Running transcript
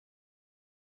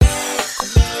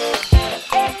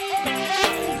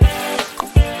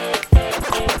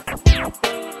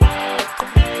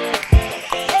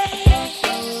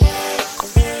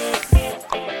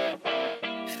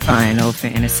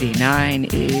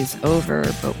SC9 is over,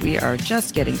 but we are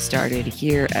just getting started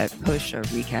here at Push Our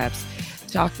Recaps,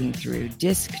 talking through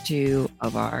Disc 2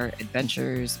 of our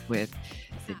adventures with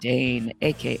Zidane,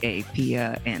 aka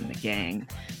Pia, and the gang.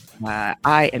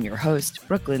 I am your host,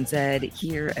 Brooklyn Zed,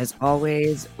 here as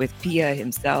always with Pia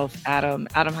himself, Adam.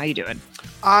 Adam, how you doing?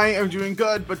 I am doing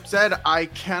good, but Zed, I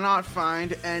cannot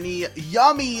find any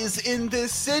yummies in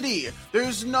this city.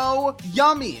 There's no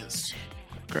yummies.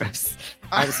 Gross.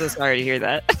 I'm so sorry to hear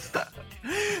that.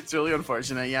 It's really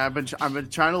unfortunate. Yeah, I've been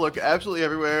trying to look absolutely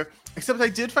everywhere, except I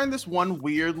did find this one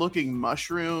weird looking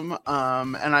mushroom,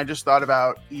 and I just thought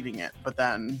about eating it, but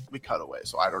then we cut away,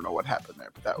 so I don't know what happened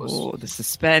there. But that was the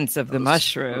suspense of the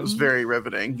mushroom. It was very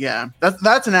riveting. Yeah,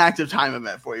 that's an active time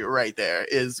event for you right there.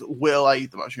 Is will I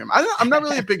eat the mushroom? I'm not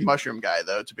really a big mushroom guy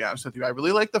though, to be honest with you. I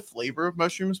really like the flavor of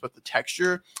mushrooms, but the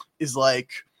texture is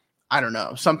like, I don't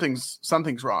know.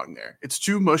 Something's wrong there. It's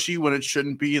too mushy when it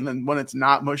shouldn't be, and then when it's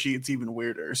not mushy, it's even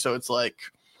weirder. So it's like,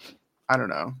 I don't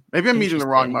know. Maybe I'm eating the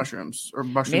wrong mushrooms or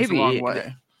mushrooms the wrong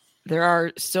way. There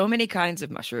are so many kinds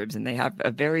of mushrooms, and they have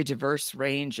a very diverse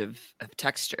range of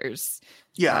textures.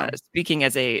 Yeah. Speaking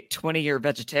as a 20-year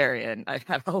vegetarian, I've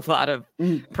had a lot of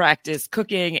practice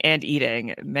cooking and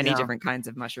eating many different kinds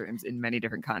of mushrooms in many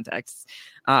different contexts.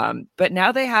 But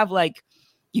now they have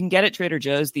you can get at Trader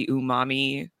Joe's the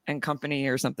Umami and Company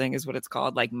or something is what it's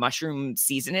called, like mushroom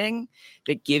seasoning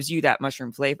that gives you that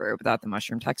mushroom flavor without the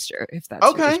mushroom texture. If that's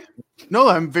okay. No,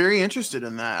 I'm very interested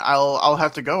in that. I'll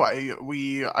have to go.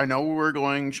 I know we're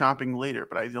going shopping later,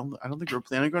 but I don't think we're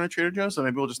planning on going to Trader Joe's, so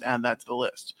maybe we'll just add that to the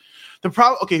list.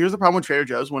 Here's the problem with Trader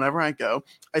Joe's. Whenever I go,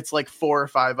 it's like 4 or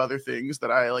 5 other things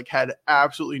that I had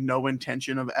absolutely no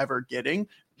intention of ever getting.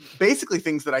 Basically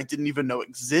things that I didn't even know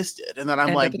existed, and then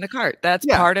I'm up in the cart. That's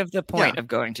part of the point of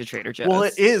going to Trader Joe's. Well,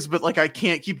 it is, but I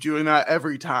can't keep doing that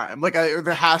every time.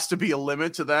 There has to be a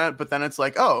limit to that. But then it's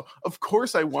oh, of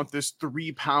course I want this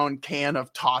 3-pound can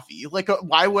of toffee.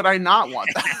 Why would I not want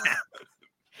that?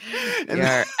 We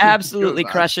are absolutely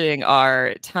crushing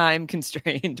our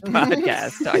time-constrained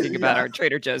podcast, talking about our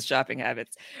Trader Joe's shopping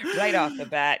habits right off the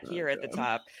bat here at the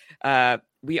top.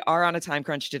 We are on a time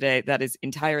crunch today. That is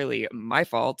entirely my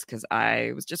fault because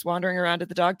I was just wandering around at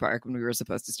the dog park when we were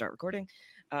supposed to start recording.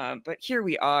 But here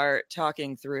we are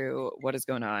talking through what is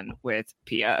going on with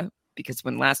Pia, because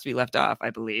when last we left off, I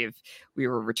believe we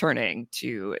were returning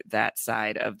to that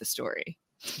side of the story.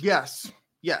 Yes.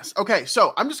 Okay,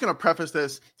 so I'm just going to preface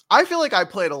this. I feel like I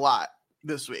played a lot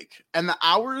this week, and the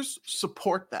hours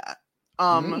support that.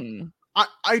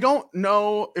 I don't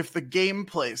know if the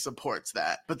gameplay supports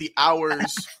that, but the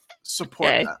hours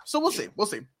support that. So we'll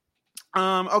see.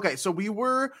 Okay, so we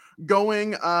were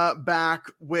going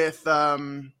back with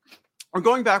we're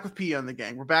going back with Pia and the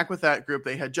gang. We're back with that group.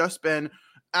 They had just been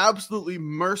absolutely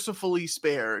mercifully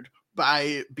spared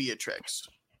by Beatrix.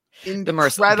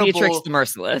 Beatrix the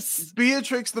Merciless.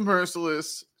 Beatrix the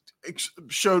Merciless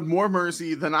showed more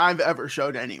mercy than I've ever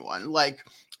showed anyone.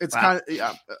 It's kind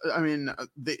of, I mean,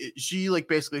 she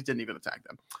basically didn't even attack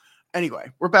them.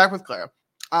 Anyway, we're back with Clara.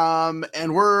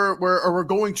 And we're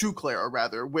going to Clara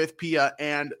rather with Pia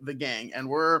and the gang, and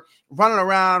we're running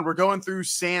around. We're going through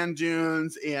sand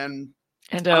dunes and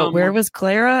where was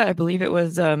Clara? I believe it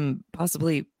was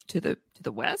possibly to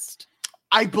the west.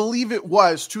 I believe it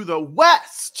was to the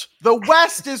west. The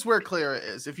west is where Clara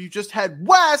is. If you just head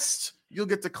west, you'll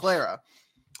get to Clara.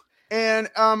 And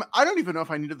I don't even know if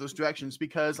I needed those directions,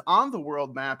 because on the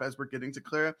world map, as we're getting to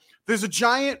Clara, there's a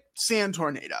giant sand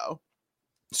tornado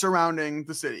surrounding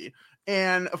the city.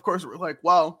 And of course, we're like,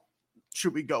 well,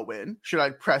 should we go in? Should I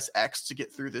press X to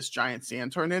get through this giant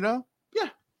sand tornado? Yeah,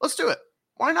 let's do it.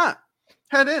 Why not?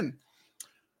 Head in.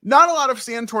 Not a lot of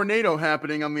sand tornado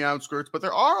happening on the outskirts, but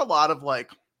there are a lot of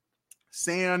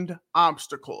sand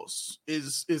obstacles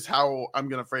is how I'm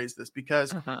going to phrase this,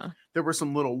 because there were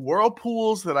some little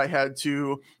whirlpools that I had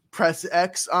to press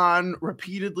X on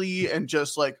repeatedly and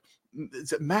just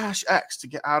mash X to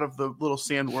get out of the little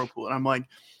sand whirlpool. And I'm like,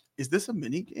 is this a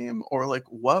mini game or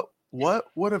what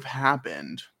would have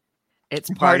happened? It's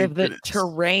part of the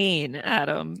terrain,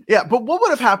 Adam. Yeah, but what would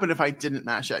have happened if I didn't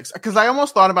mash X? Because I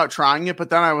almost thought about trying it, but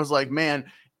then I was like, man,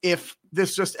 if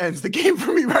this just ends the game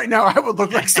for me right now, I would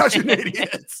look like such an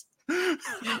idiot.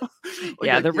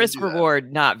 The risk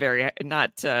reward not very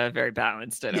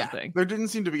balanced. I don't think there didn't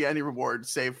seem to be any reward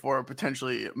save for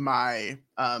potentially my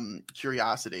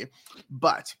curiosity.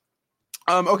 But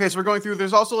okay, so we're going through.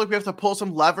 There's also we have to pull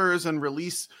some levers and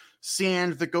release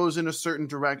sand that goes in a certain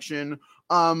direction.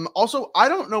 Also, I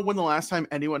don't know when the last time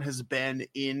anyone has been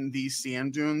in these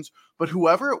sand dunes, but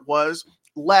whoever it was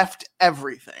left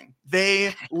everything.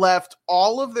 They left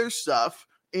all of their stuff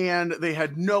and they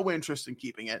had no interest in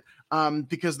keeping it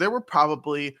because there were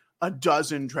probably a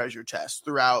dozen treasure chests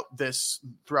throughout this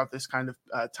kind of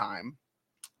time.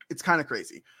 It's kind of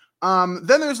crazy. Then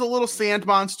there's a little sand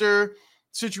monster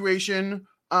situation.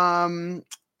 No,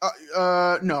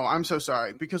 I'm so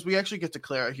sorry, because we actually get to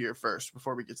Clara here first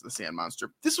before we get to the sand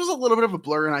monster. This was a little bit of a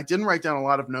blur, and I didn't write down a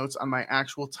lot of notes on my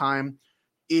actual time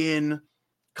in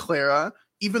Clara,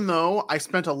 even though I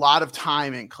spent a lot of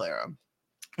time in Clara.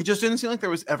 It just didn't seem like there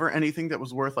was ever anything that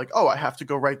was worth like, oh, I have to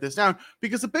go write this down,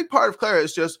 because a big part of Clara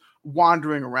is just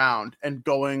wandering around and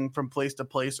going from place to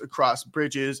place across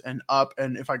bridges and up.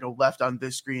 And if I go left on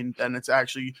this screen, then it's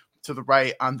actually to the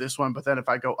right on this one. But then if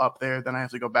I go up there, then I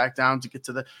have to go back down to get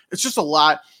to it's just a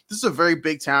lot. This is a very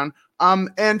big town.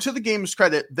 And to the game's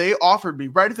credit, they offered me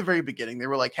right at the very beginning. They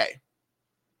were like, hey,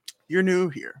 you're new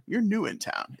here. You're new in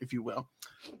town, if you will.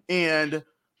 And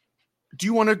do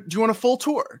you want a full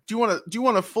tour? Do you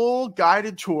want a full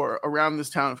guided tour around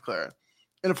this town of Clara?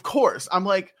 And of course, I'm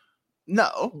like,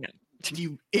 no.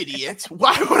 You idiot.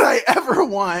 Why would I ever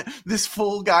want this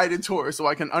full guided tour so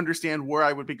I can understand where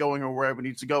I would be going or where I would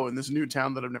need to go in this new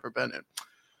town that I've never been in?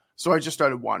 So I just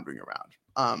started wandering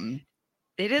around.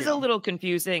 It is a little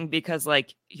confusing because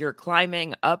like you're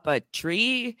climbing up a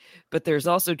tree, but there's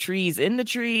also trees in the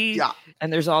tree. Yeah.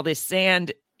 And there's all this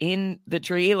sand in the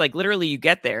tree. Like literally you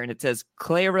get there and it says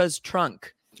Clara's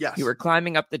trunk. Yes. You were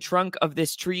climbing up the trunk of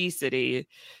this tree city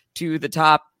to the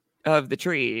top of the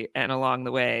tree, and along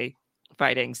the way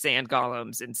fighting sand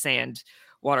golems and sand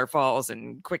waterfalls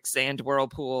and quicksand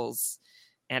whirlpools.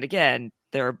 And again,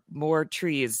 there are more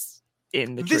trees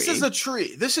in the tree. This is a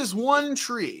tree. This is one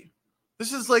tree.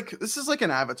 This is like an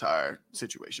Avatar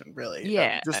situation, really.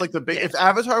 Yeah. Just like if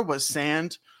Avatar was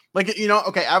sand, like,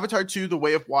 okay, Avatar 2, The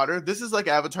Way of Water. This is like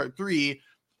Avatar 3,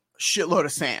 shitload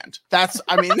of sand. That's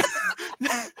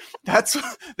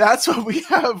what we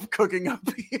have cooking up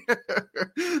here.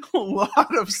 A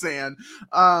lot of sand.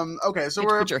 Okay, so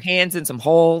put your hands in some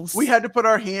holes. We had to put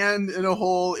our hand in a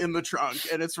hole in the trunk,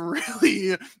 and it's a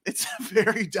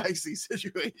very dicey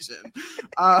situation.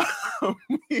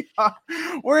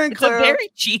 We're in Clara. It's a very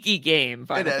cheeky game,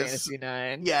 Final Fantasy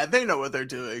IX. Yeah, they know what they're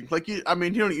doing. Like, you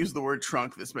don't use the word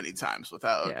trunk this many times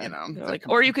without,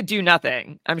 or you could do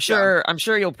nothing. I'm sure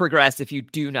you'll progress if you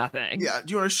do nothing. Yeah.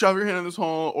 Do you want to shove your hand in this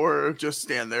hole or just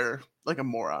stand there like a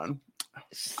moron?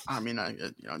 I mean,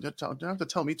 don't have to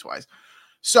tell me twice.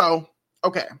 So,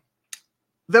 okay.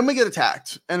 Then we get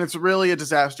attacked, and it's really a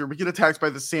disaster. We get attacked by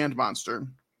the sand monster,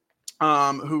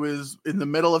 who is in the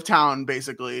middle of town,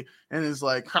 basically, and is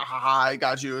like, ha, ha, ha, I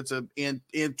got you. It's a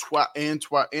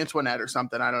Antoinette or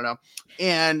something. I don't know.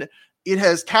 And it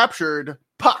has captured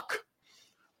Puck.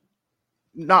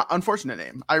 Not unfortunate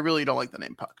name. I really don't like the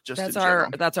name Puck.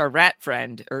 That's our rat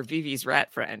friend, or Vivi's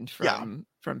rat friend from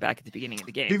back at the beginning of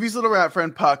the game. Vivi's little rat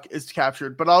friend Puck is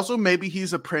captured, but also maybe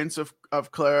he's a prince of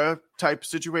Clara type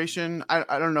situation.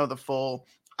 I don't know the full.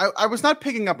 I was not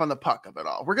picking up on the Puck of it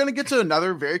all. We're gonna get to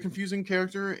another very confusing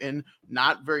character in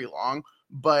not very long,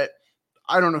 but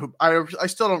I don't know I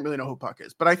still don't really know who Puck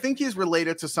is, but I think he's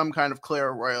related to some kind of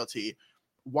Clara royalty.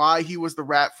 Why he was the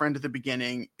rat friend at the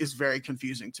beginning is very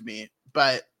confusing to me.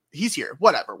 But he's here.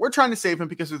 Whatever. We're trying to save him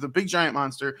because there's a big giant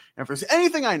monster. And if there's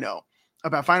anything I know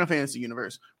about Final Fantasy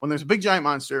universe, when there's a big giant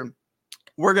monster,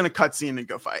 we're going to cutscene and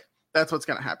go fight. That's what's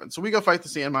going to happen. So we go fight the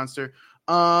sand monster.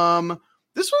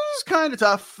 This was kind of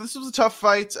tough. This was a tough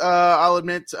fight. I'll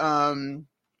admit.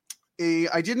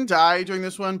 I didn't die during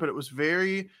this one, but it was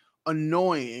very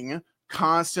annoying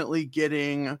constantly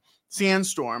getting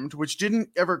sandstormed, which didn't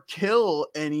ever kill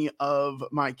any of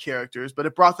my characters, but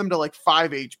it brought them to like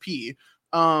 5 HP,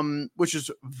 which is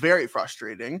very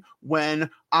frustrating when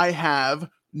I have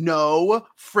no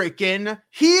freaking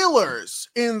healers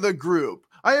in the group.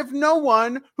 I have no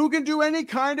one who can do any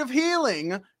kind of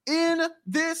healing in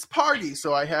this party.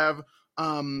 So I have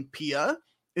Pia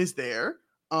is there.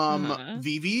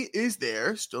 Vivi is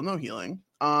there. Still no healing.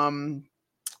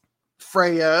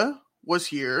 Freya was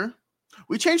here.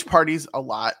 We changed parties a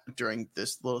lot during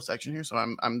this little section here. So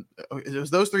it was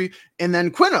those three. And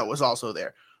then Quina was also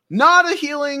there. Not a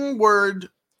healing word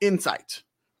in sight.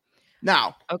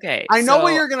 Now, okay, I know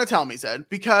what you're going to tell me, Zed,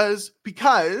 because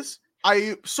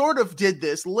I sort of did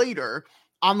this later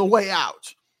on the way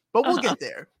out, but we'll get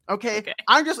there. Okay.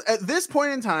 I'm just at this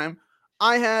point in time,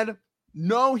 I had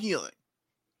no healing.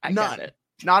 I got it.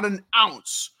 Not an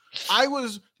ounce. I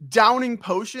was downing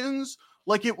potions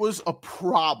like it was a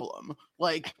problem.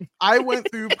 Like I went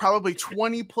through probably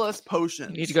 20 plus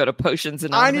potions. You need to go to Potions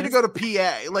Anonymous. I need to go to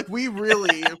PA. Like we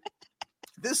really,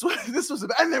 this was,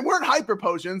 and they weren't hyper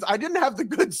potions. I didn't have the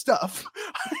good stuff.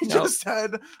 I just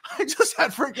had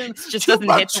freaking. It just doesn't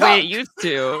hit the way it used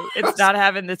to. It's not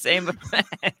having the same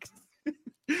effect.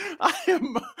 I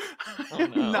am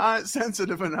not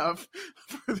sensitive enough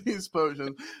for these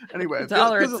potions. Anyway, the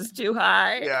tolerance is too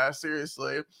high. Yeah,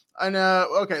 seriously. And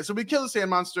okay, so we kill the sand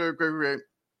monster. Great.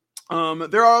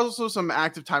 There are also some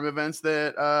active time events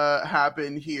that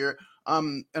happen here.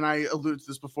 And I alluded to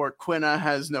this before. Quina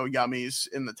has no yummies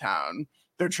in the town.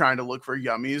 They're trying to look for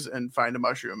yummies and find a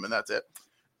mushroom, and that's it.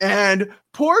 And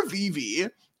poor Vivi,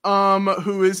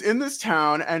 who is in this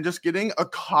town and just getting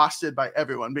accosted by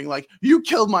everyone, being like, "You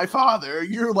killed my father.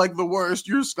 You're like the worst.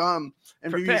 You're scum."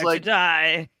 And Vivi's like,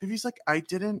 die. Vivi's like, I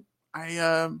didn't.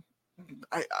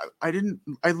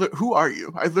 Who are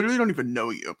you? I literally don't even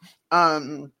know you.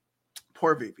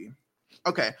 Poor Vivi.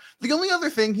 Okay. The only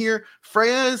other thing here,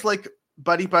 Freya is like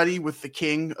buddy with the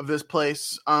king of this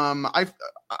place. I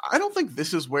don't think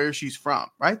this is where she's from,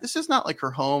 right? This is not like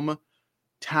her home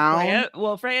town.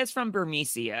 Freya's from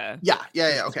Burmecia. Yeah.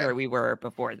 Okay. Where we were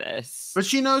before this. But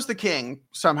she knows the king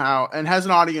somehow and has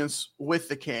an audience with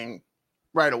the king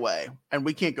right away. And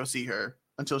we can't go see her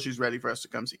until she's ready for us to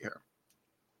come see her.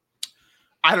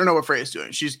 I don't know what Freya's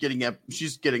doing. She's getting up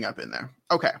in there.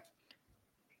 Okay.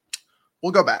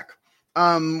 We'll go back.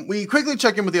 We quickly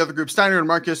check in with the other group. Steiner and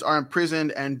Marcus are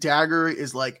imprisoned, and Dagger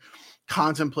is like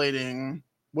contemplating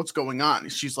what's going on.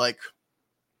 She's like,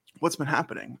 what's been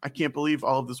happening? I can't believe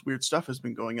all of this weird stuff has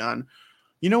been going on.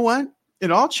 You know what?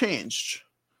 It all changed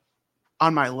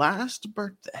on my last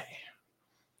birthday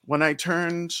when I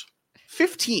turned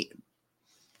 15.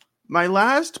 My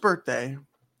last birthday,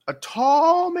 a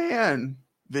tall man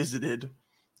visited,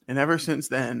 and ever since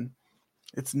then,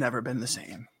 it's never been the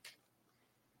same.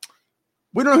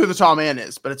 We don't know who the tall man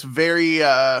is, but it's very,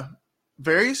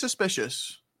 very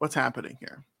suspicious what's happening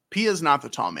here. Pia is not the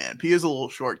tall man. Pia is a little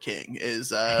short king.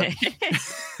 Is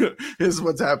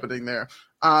what's happening there.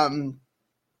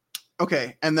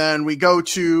 Okay, and then we go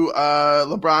to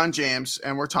LeBron James,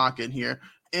 and we're talking here,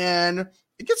 and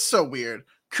it gets so weird.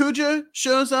 Kuja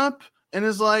shows up and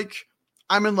is like,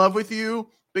 "I'm in love with you."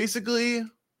 Basically,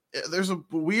 there's a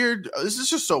weird. This is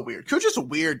just so weird. Kuja's a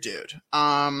weird dude.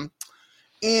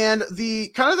 And the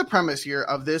kind of the premise here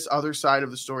of this other side of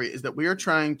the story is that we are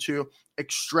trying to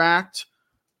extract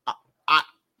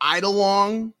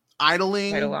Eidolons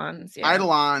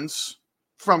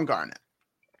from Garnet,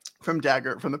 from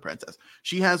Dagger, from the princess.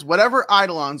 She has whatever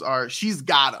Eidolons are, she's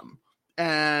got them.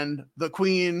 And the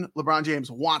queen, LeBron James,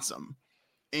 wants them.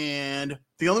 And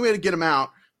the only way to get them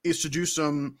out is to do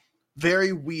some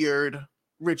very weird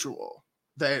ritual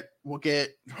that we'll get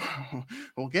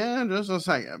in just a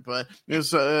second, but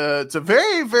it's a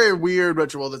very, very weird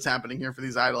ritual that's happening here for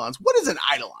these Eidolons. What is an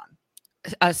Eidolon?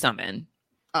 A summon.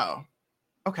 Oh,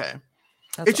 okay.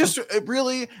 It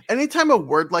really, anytime a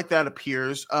word like that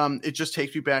appears, it just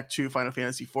takes me back to Final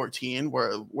Fantasy 14,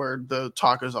 where the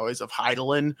talk is always of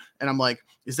Eidolon, and I'm like,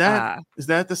 is that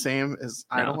the same as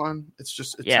Eidolon?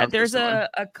 No. There's a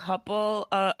couple.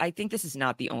 I think this is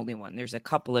not the only one. There's a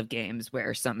couple of games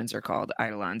where summons are called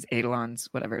Eidolons,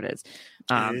 whatever it is.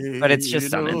 But it's just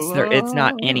summons. It's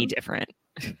not any different.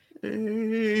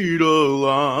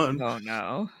 Eidolon. Oh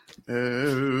no.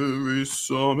 Every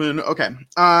summon. Okay.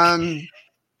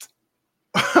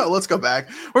 Let's go back.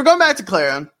 We're going back to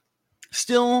Clara.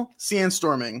 Still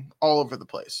sandstorming all over the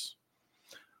place.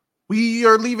 We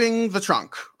are leaving the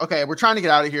trunk. Okay, we're trying to get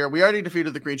out of here. We already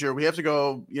defeated the creature. We have to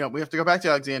go, we have to go back to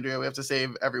Alexandria. We have to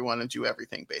save everyone and do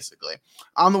everything, basically.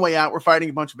 On the way out, we're fighting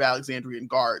a bunch of Alexandrian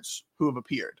guards who have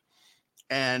appeared.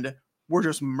 And we're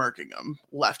just murking them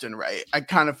left and right. I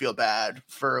kind of feel bad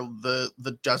for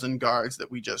the dozen guards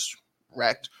that we just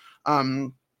wrecked.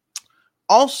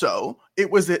 Also,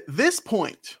 it was at this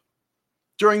point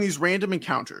during these random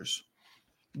encounters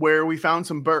where we found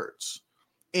some birds.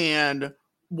 And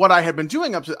what I had been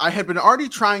doing I had been already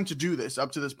trying to do this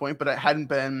up to this point, but I hadn't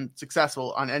been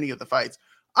successful on any of the fights.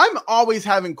 I'm always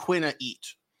having Quina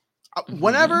eat.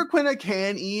 Whenever Quina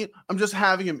can eat, I'm just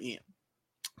having him eat.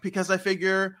 Because I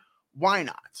figure, why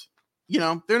not?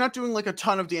 They're not doing like a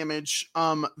ton of damage.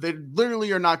 They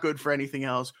literally are not good for anything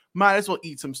else. Might as well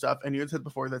eat some stuff. And you had said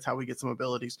before, that's how we get some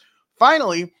abilities.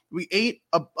 Finally, we ate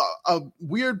a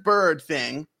weird bird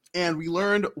thing, and we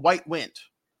learned White Wind.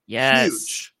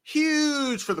 Yes.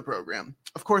 Huge for the program.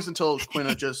 Of course, until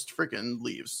Quina just freaking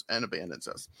leaves and abandons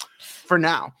us. For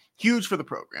now, huge for the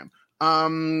program.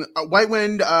 White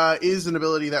Wind is an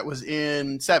ability that was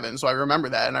in 7, so I remember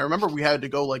that. And I remember we had to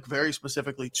go like very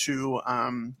specifically to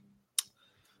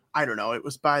I don't know. It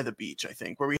was by the beach, I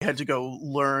think, where we had to go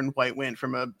learn White Wind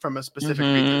from a specific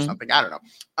creature or something. I don't know.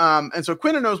 And so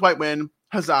Quina knows White Wind,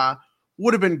 huzzah,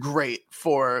 would have been great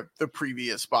for the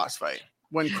previous boss fight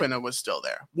when Quina was still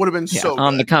there. Would have been so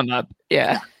on good. the come up.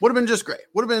 Yeah. Would have been just great.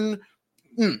 Would have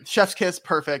been chef's kiss,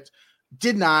 perfect.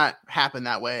 Did not happen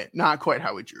that way. Not quite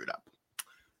how we drew it up.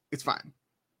 It's fine.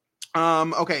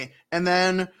 Okay. And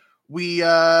then we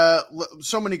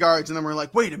so many guards, and then we're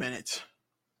like, wait a minute.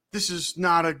 This is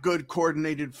not a good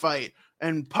coordinated fight.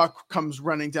 And Puck comes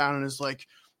running down and is like,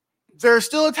 they're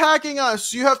still attacking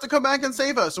us. You have to come back and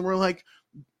save us. And we're like,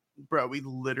 bro, we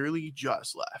literally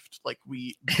just left. Like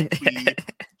we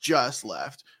just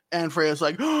left. And Freya's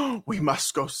like, oh, we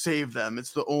must go save them.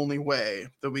 It's the only way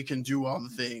that we can do all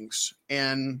the things.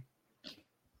 And,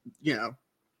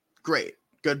 great.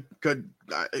 Good, good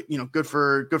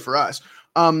for us.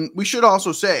 We should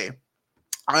also say,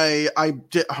 I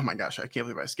did. Oh my gosh, I can't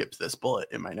believe I skipped this bullet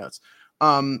in my notes.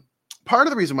 Part of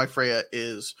the reason why Freya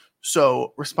is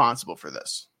so responsible for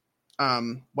this.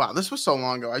 Wow, this was so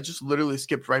long ago. I just literally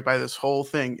skipped right by this whole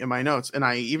thing in my notes, and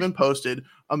I even posted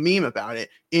a meme about it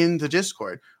in the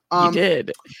Discord. You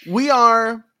did. We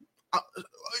are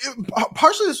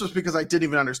partially this was because I didn't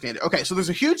even understand it. Okay, so there's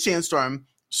a huge sandstorm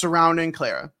surrounding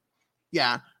Clara.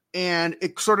 Yeah, and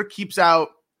it sort of keeps out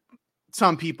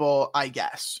some people, I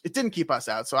guess. It didn't keep us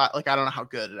out, so I don't know how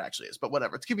good it actually is, but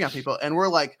whatever. It's keeping out people, and we're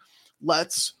like,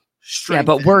 let's strengthen.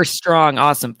 Yeah, but we're strong,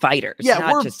 awesome fighters. Yeah,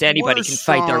 not just anybody can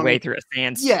fight their way through a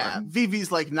sandstorm. Yeah,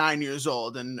 Vivi's like 9 years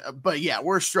old, but yeah,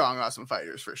 we're strong, awesome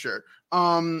fighters for sure.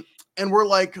 And we're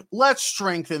like, let's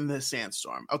strengthen this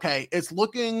sandstorm. Okay, it's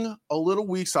looking a little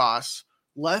weak sauce.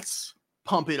 Let's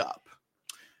pump it up.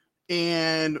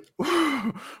 And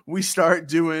we start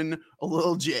doing a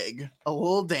little jig, a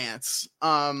little dance.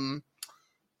 And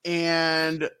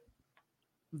then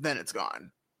it's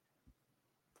gone.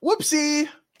 Whoopsie.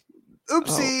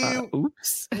 Oopsie.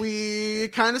 Oops. We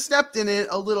kind of stepped in it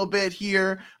a little bit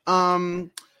here.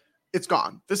 It's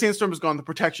gone. The sandstorm is gone. The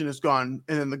protection is gone.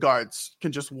 And then the guards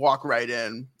can just walk right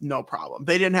in. No problem.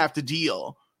 They didn't have to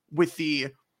deal with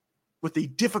the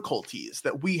difficulties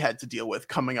that we had to deal with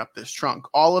coming up this trunk.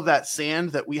 All of that sand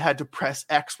that we had to press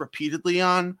X repeatedly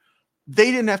on, they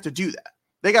didn't have to do that.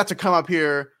 They got to come up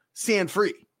here sand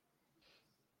free.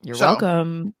 You're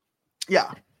welcome.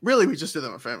 Yeah, really, we just did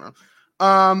them a favor.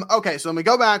 Okay, so when we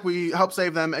go back, we help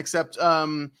save them, except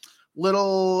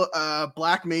little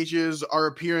black mages are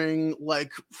appearing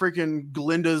like freaking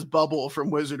Glinda's bubble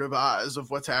from Wizard of Oz of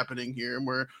what's happening here. And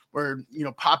we're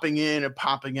popping in and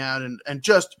popping out and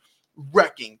just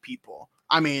wrecking people.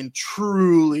 I mean,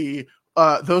 truly,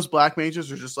 those black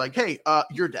mages are just like, hey,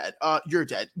 you're dead. You're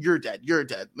dead. You're dead. You're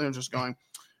dead. They're just going.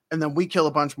 And then we kill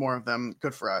a bunch more of them.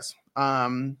 Good for us.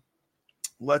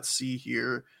 Let's see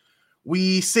here.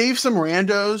 We save some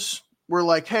randos. We're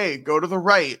like, hey, go to the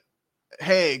right.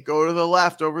 Hey, go to the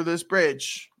left over this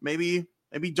bridge. Maybe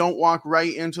don't walk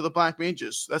right into the black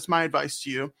mages. That's my advice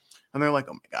to you. And they're like,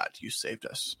 oh my God, you saved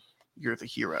us. You're the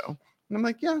hero. And I'm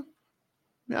like, yeah,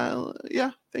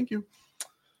 thank you.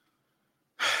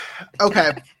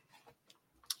 Okay.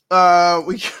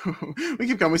 We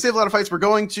keep going. We save a lot of fights. We're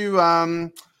going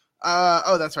to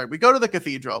that's right. We go to the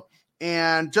cathedral.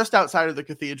 And just outside of the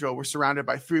cathedral, we're surrounded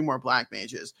by 3 more black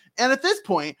mages. And at this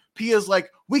point, Pia's like,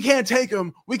 we can't take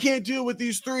them. We can't deal with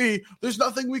these 3. There's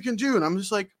nothing we can do. And I'm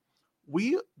just like,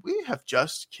 we have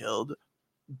just killed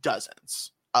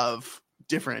dozens of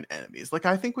different enemies. Like,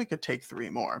 I think we could take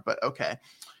 3 more, but okay.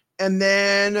 And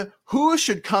then who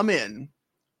should come in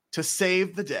to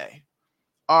save the day?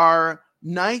 Our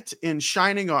knight in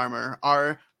shining armor,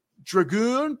 our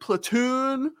dragoon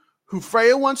platoon who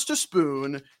Freya wants to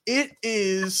spoon. It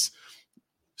is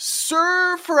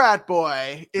Sir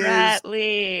Fratboy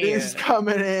is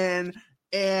coming in,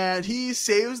 and he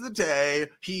saves the day.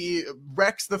 He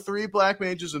wrecks the 3 black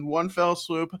mages in one fell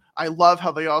swoop. I love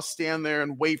how they all stand there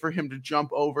and wait for him to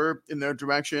jump over in their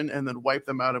direction and then wipe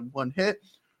them out in one hit.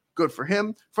 Good for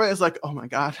him. Freya's like, oh my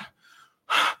God,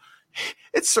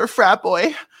 it's Sir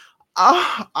Fratboy.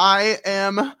 I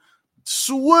am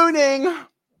swooning.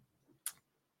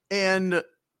 And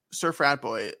Sir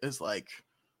Fratboy is like,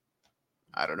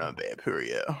 I don't know, babe, who are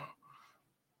you?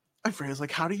 And Freya's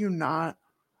like, how do you not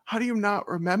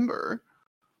remember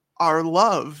our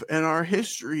love and our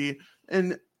history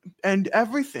and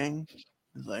everything?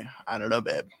 He's like, I don't know,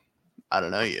 babe. I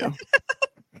don't know you.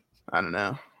 I don't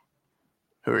know.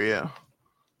 Who are you?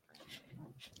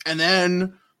 And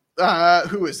then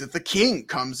who is it? The king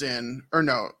comes in, or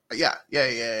no, yeah.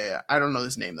 I don't know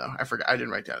his name though. I forgot. I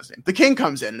didn't write down his name. The king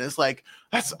comes in and is like,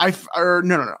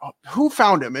 no. Who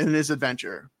found him in his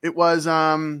adventure? It was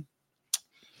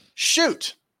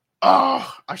shoot.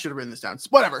 Oh, I should have written this down.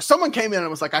 Whatever. Someone came in and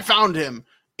was like, I found him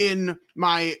in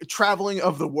my traveling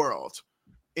of the world.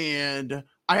 And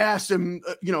I asked him,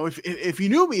 if he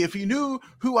knew me, if he knew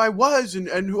who I was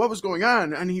and what was going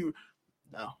on. And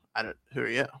no, who are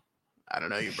you? I don't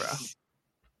know you, bro.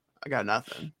 I got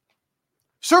nothing.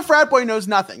 Sir Frat Boy knows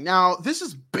nothing. Now, this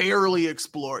is barely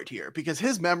explored here because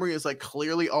his memory is like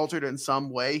clearly altered in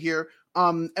some way here.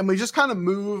 And we just kind of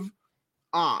move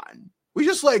on. We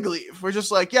just like leave. We're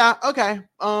just like, yeah, okay.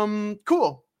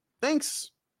 Cool.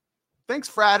 Thanks,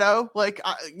 Fratto. Like,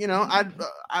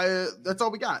 I that's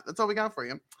all we got. That's all we got for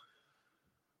you.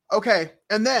 Okay.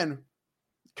 And then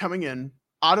coming in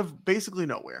out of basically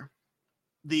nowhere,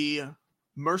 the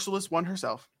merciless one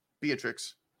herself,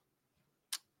 Beatrix,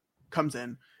 comes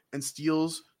in and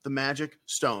steals the magic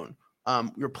stone.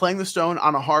 We were playing the stone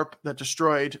on a harp that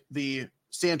destroyed the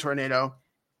sand tornado.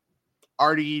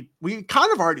 We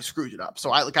kind of already screwed it up.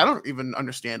 So I don't even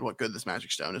understand what good this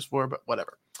magic stone is for, but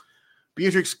whatever.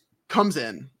 Beatrix comes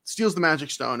in, steals the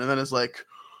magic stone, and then is like,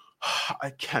 I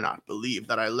cannot believe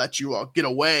that I let you all get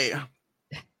away.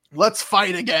 Let's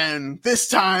fight again. This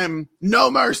time,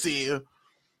 no mercy.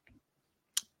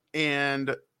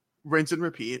 And rinse and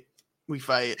repeat. We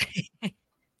fight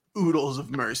oodles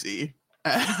of mercy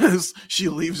as she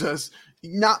leaves us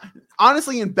not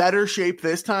honestly in better shape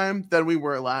this time than we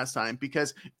were last time,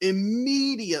 because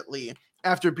immediately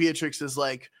after Beatrix is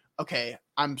like, okay,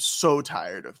 I'm so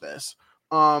tired of this.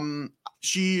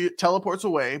 She teleports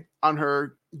away on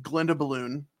her Glinda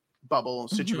balloon bubble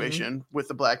situation with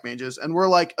the black mages, and we're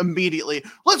like immediately,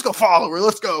 let's go follow her.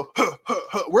 Let's go.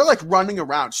 We're like running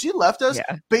around. She left us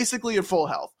basically at full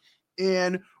health.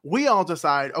 And we all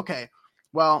decide, okay,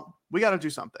 well, we got to do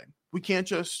something. We can't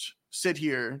just sit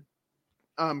here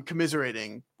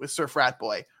commiserating with Sir Frat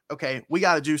Boy. Okay, we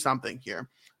got to do something here.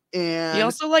 And he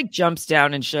also like jumps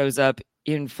down and shows up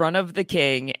in front of the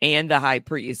king and the high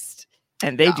priest,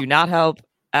 and they do not help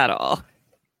at all.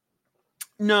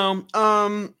 No,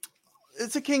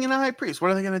 it's a king and a high priest.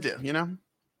 What are they going to do?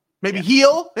 Maybe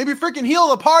heal? Maybe freaking heal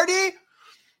the party?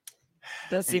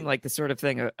 Does seem like the sort of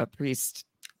thing a priest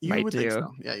might do.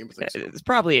 So. Yeah, you would think so. It's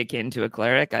probably akin to a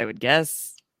cleric, I would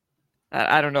guess.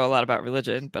 I don't know a lot about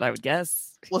religion, but I would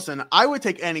guess. Listen, I would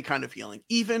take any kind of healing,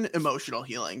 even emotional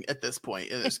healing at this point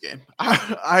in this game.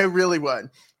 I really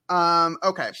would.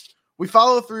 Okay. We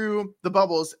follow through the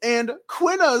bubbles, and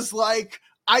Quina's like,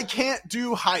 I can't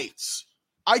do heights.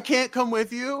 I can't come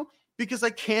with you because I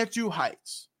can't do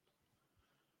heights.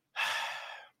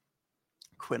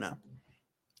 Quina,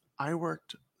 I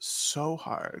worked so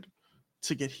hard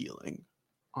to get healing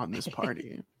on this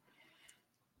party.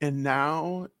 And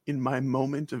now, in my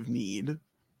moment of need,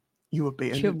 you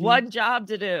abandoned me. You have one job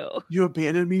to do. You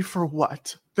abandoned me for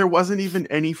what? There wasn't even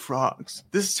any frogs.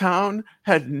 This town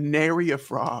had nary a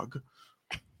frog.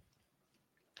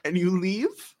 And you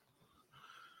leave?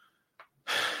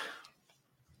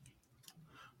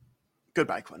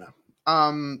 Goodbye, Quina.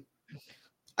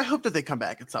 I hope that they come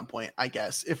back at some point, I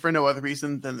guess, if for no other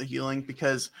reason than the healing,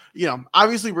 because,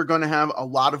 obviously we're going to have a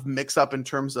lot of mix up in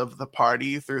terms of the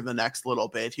party through the next little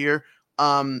bit here.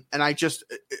 And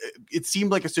it seemed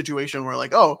like a situation where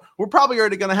like, oh, we're probably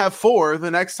already going to have 4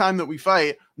 the next time that we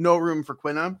fight. No room for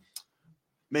Quina.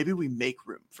 Maybe we make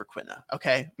room for Quina.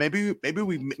 Okay.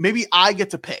 Maybe I get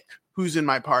to pick who's in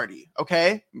my party.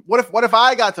 Okay. What if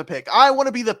I got to pick? I want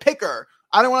to be the picker.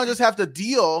 I don't want to just have to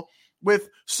deal with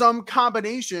some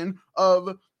combination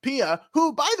of Pia,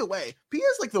 who, by the way, Pia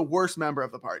is like the worst member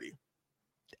of the party.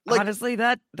 Like, honestly,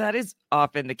 that is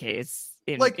often the case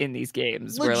in these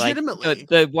games, where like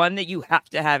the one that you have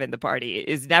to have in the party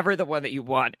is never the one that you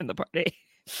want in the party.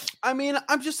 I mean,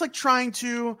 I'm just like trying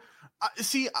to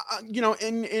see,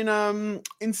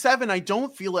 in 7, I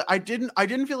don't feel it. I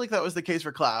didn't feel like that was the case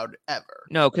for Cloud ever.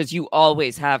 No, because you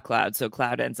always have Cloud, so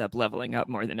Cloud ends up leveling up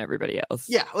more than everybody else.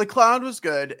 Yeah, like Cloud was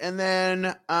good, and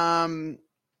then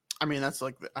I mean, that's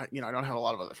like, I don't have a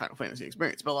lot of other Final Fantasy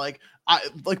experience, but like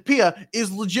Pia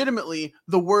is legitimately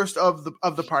the worst of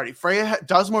the party. Freya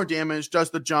does more damage, does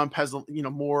the jump, has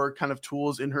more kind of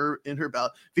tools in her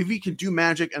belt. Vivi can do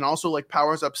magic and also like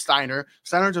powers up Steiner.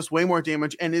 Steiner does way more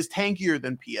damage and is tankier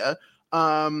than Pia.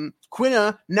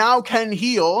 Quina now can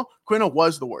heal. Quina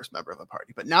was the worst member of the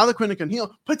party, but now that Quina can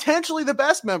heal, potentially the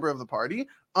best member of the party.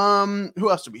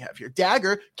 Who else do we have here?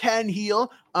 Dagger can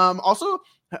heal. Also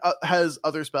has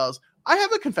other spells. I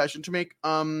have a confession to make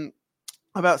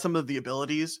about some of the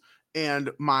abilities and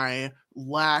my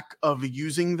lack of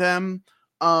using them.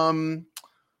 I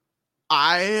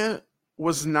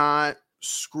was not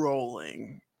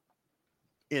scrolling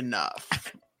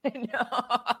enough. No.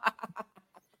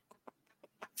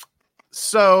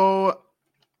 So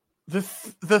the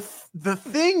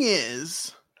thing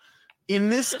is, in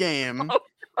this game,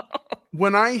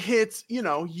 when I hit,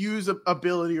 use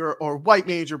ability or white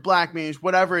mage or black mage,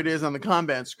 whatever it is on the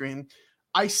combat screen,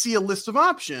 I see a list of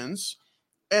options.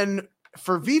 And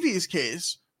for Vivi's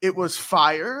case, it was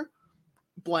fire,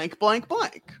 blank, blank,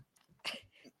 blank.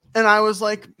 And I was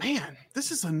like, man,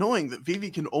 this is annoying that Vivi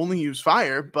can only use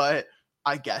fire, but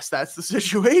I guess that's the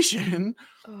situation.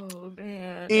 Oh,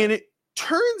 man. And it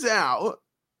turns out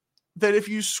that if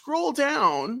you scroll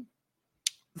down,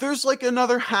 there's like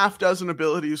another half dozen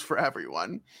abilities for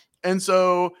everyone. And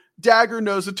so Dagger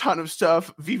knows a ton of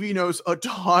stuff. Vivi knows a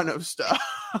ton of stuff.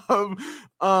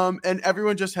 And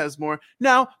everyone just has more.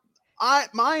 Now,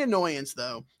 my annoyance,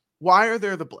 though, why are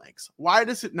there the blanks? Why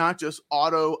does it not just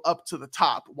auto up to the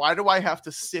top? Why do I have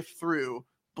to sift through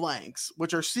blanks,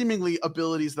 which are seemingly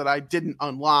abilities that I didn't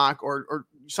unlock or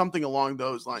something along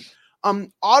those lines?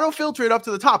 Auto filter it up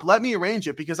to the top. Let me arrange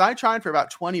it, because I tried for about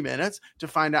 20 minutes to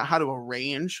find out how to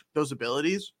arrange those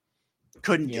abilities.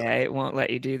 Couldn't do it. Yeah, it won't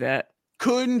let you do that.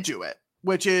 Couldn't do it,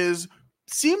 which is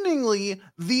seemingly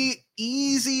the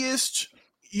easiest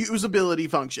usability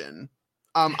function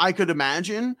I could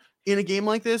imagine in a game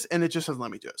like this, and it just doesn't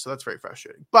let me do it. So that's very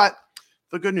frustrating. But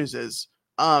the good news is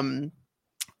I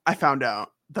found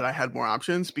out that I had more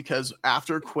options, because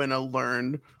after Quina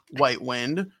learned White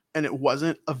Wind and it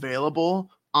wasn't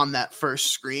available on that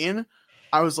first screen,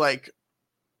 I was like,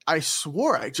 I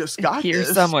swore I just got here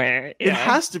this somewhere. Yeah. It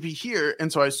has to be here.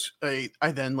 And so I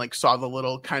then like saw the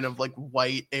little kind of like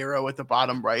white arrow at the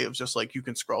bottom right of just like you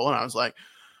can scroll, and I was like,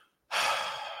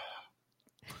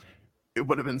 it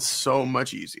would have been so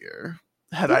much easier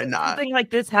had I not. Something like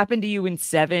this happened to you in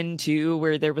 7 too,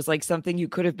 where there was like something you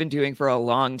could have been doing for a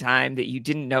long time that you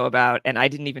didn't know about, and I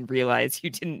didn't even realize you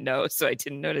didn't know, so I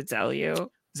didn't know to tell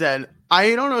you. Zen,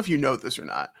 I don't know if you know this or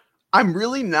not. I'm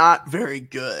really not very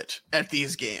good at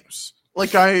these games.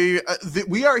 Like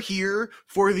we are here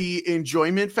for the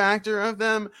enjoyment factor of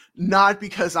them, not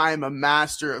because I am a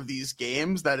master of these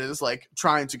games that is like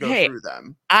trying to go through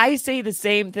them. I say the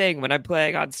same thing when I'm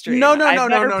playing on stream. No.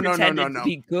 To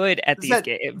be good at these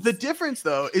games. The difference,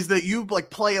 though, is that you like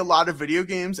play a lot of video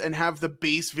games and have the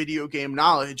base video game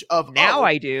knowledge of. Now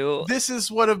I do. This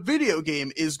is what a video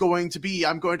game is going to be.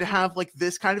 I'm going to have like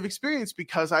this kind of experience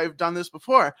because I've done this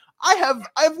before. I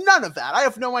have none of that. I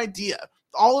have no idea.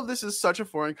 All of this is such a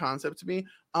foreign concept to me.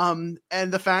 And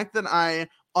the fact that I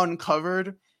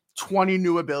uncovered 20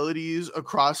 new abilities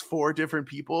across 4 different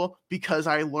people because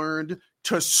I learned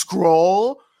to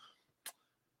scroll.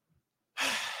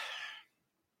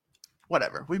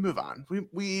 Whatever. We move on.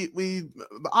 We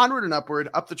onward and upward,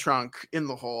 up the trunk, in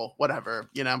the hole, whatever,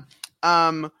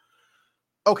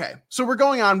 Okay, so we're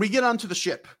going on. We get onto the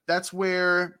ship. That's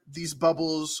where these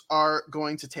bubbles are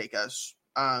going to take us.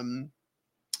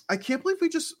 I can't believe we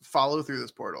just follow through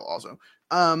this portal also.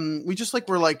 We just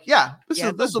we're like, this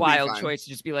is a wild choice to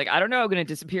just be like, I don't know, I'm going to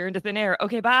disappear into thin air.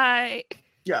 Okay, bye.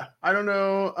 Yeah, I don't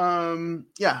know.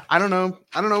 I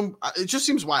don't know. It just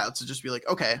seems wild to just be like,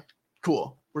 okay,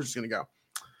 cool. We're just going to go.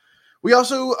 We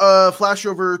also flash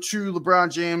over to LeBron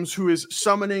James, who is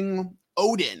summoning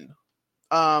Odin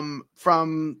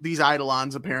from these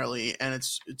Eidolons apparently, and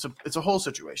it's a whole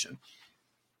situation.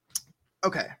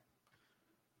 Okay.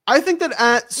 I think that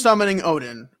at summoning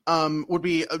Odin would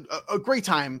be a great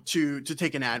time to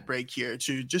take an ad break here,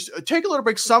 to just take a little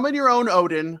break, summon your own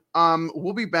Odin.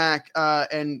 We'll be back,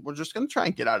 and we're just going to try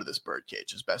and get out of this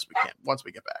birdcage as best we can once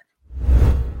we get back.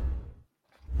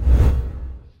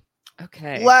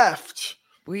 Okay. Left.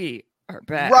 We are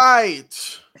back.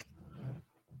 Right.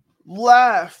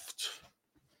 Left.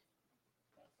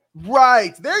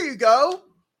 Right. There you go.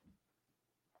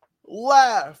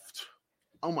 Left.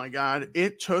 Oh my God.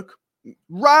 It took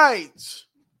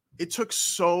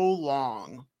so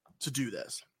long to do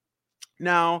this.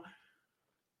 Now,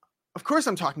 of course,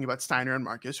 I'm talking about Steiner and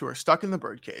Marcus, who are stuck in the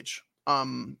birdcage,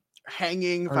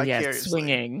 hanging vicariously.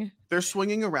 Swinging. They're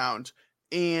swinging around.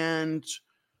 And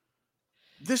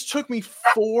this took me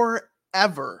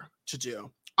forever to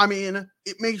do. I mean,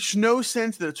 it makes no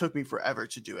sense that it took me forever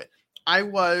to do it. I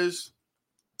was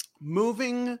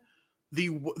moving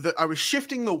I was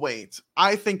shifting the weight,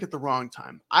 I think, at the wrong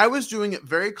time. I was doing it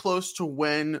very close to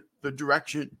when the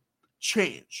direction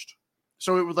changed.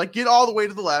 So it would get all the way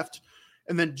to the left,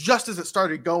 and then just as it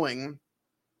started going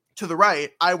to the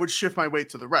right, I would shift my weight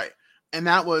to the right. And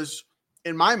that was,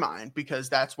 in my mind, because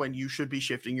that's when you should be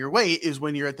shifting your weight, is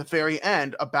when you're at the very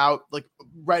end, about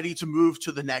ready to move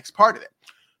to the next part of it.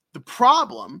 The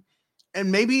problem,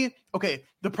 and maybe, okay,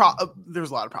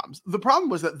 there's a lot of problems. The problem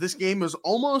was that this game was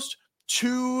almost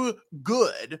too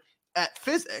good at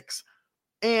physics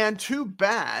and too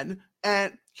bad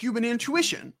at human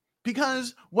intuition.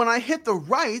 Because when I hit the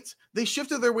right, they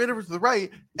shifted their weight over to the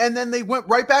right, and then they went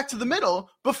right back to the middle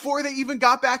before they even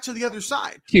got back to the other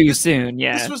side. Too soon,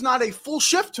 yeah. This was not a full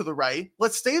shift to the right.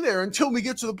 Let's stay there until we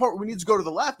get to the part where we need to go to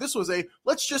the left. This was a,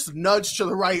 let's just nudge to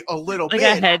the right a little like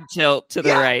bit. A head tilt to the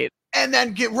right. And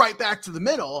then get right back to the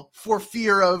middle for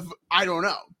fear of, I don't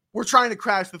know. We're trying to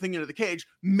crash the thing into the cage.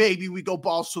 Maybe we go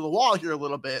balls to the wall here a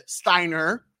little bit,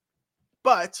 Steiner.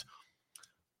 But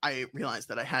I realized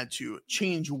that I had to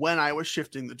change when I was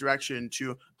shifting the direction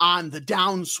to on the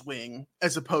downswing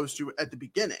as opposed to at the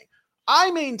beginning. I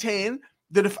maintain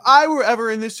that if I were ever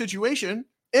in this situation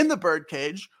in the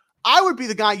birdcage, I would be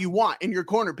the guy you want in your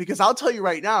corner, because I'll tell you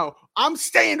right now, I'm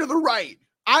staying to the right.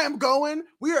 I am going,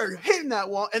 we are hitting that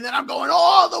wall, and then I'm going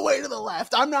all the way to the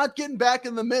left. I'm not getting back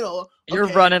in the middle. You're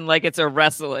running like it's a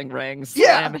wrestling ring.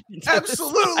 Yeah,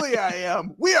 absolutely I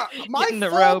am. My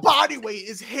full body weight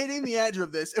is hitting the edge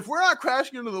of this. If we're not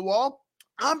crashing into the wall,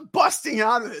 I'm busting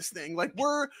out of this thing. Like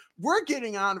we're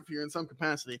getting out of here in some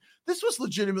capacity. This was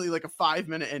legitimately like a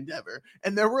 5-minute endeavor.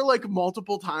 And there were like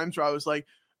multiple times where I was like,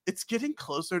 it's getting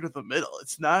closer to the middle.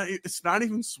 It's not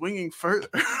even swinging further.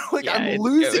 I'm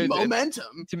losing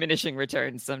momentum. Diminishing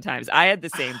returns sometimes. I had the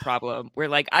same problem where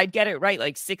like I'd get it right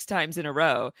like 6 times in a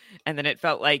row, and then it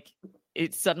felt like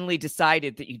it suddenly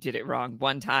decided that you did it wrong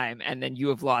one time, and then you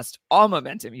have lost all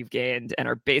momentum you've gained and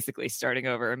are basically starting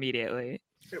over immediately.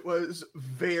 It was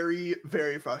very,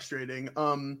 very frustrating.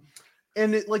 And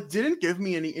it like didn't give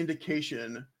me any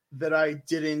indication that I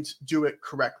didn't do it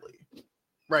correctly.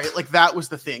 Right? Like that was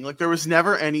the thing. Like there was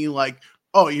never any like,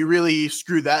 oh, you really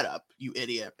screwed that up, you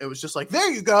idiot. It was just like, there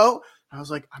you go. I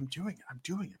was like, I'm doing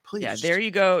it. Please. Yeah, there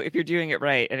you go. If you're doing it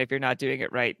right. And if you're not doing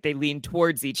it right, they lean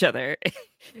towards each other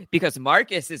because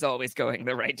Marcus is always going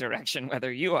the right direction, whether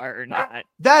you are or not.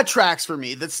 That tracks for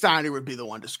me that Steiner would be the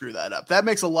one to screw that up. That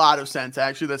makes a lot of sense,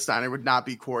 actually, that Steiner would not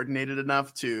be coordinated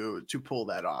enough to pull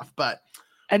that off. But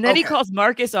and then he calls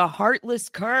Marcus a heartless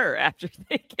cur after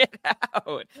they get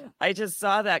out. I just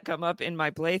saw that come up in my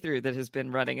playthrough that has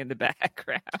been running in the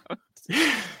background.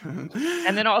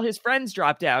 And then all his friends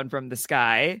drop down from the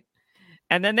sky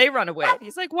and then they run away.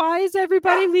 He's like, why is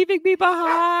everybody leaving me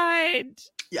behind?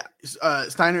 Yeah.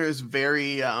 Steiner is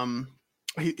very,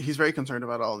 he's very concerned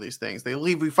about all of these things. They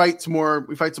leave. We fight some more,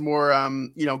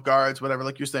 guards, whatever,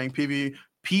 like you're saying,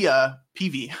 Pia,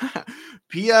 Vivi,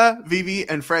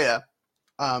 and Freya.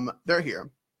 They're here.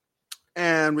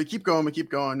 And we keep going.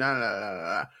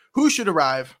 Nah. Who should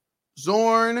arrive?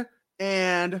 Zorn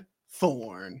and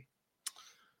Thorn.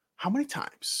 How many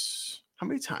times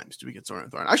do we get Zorn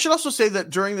and Thorn? I should also say that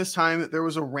during this time, there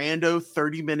was a rando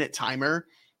 30-minute timer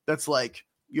that's like,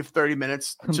 you have 30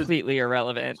 minutes completely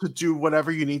irrelevant to do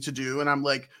whatever you need to do. And I'm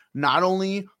like, not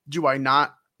only do I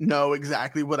not know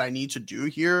exactly what I need to do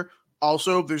here,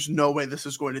 also there's no way this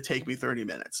is going to take me 30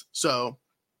 minutes. So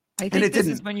I think this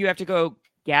is when you have to go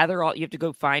you have to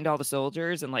go find all the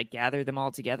soldiers and like gather them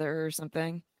all together or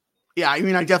something. Yeah, I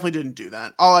mean, I definitely didn't do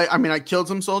that. I killed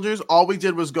some soldiers. All we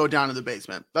did was go down to the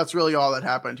basement. That's really all that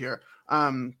happened here.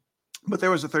 But there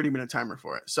was a 30-minute timer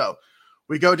for it. So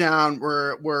we go down,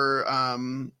 we're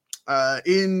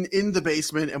in the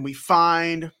basement, and we're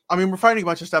finding a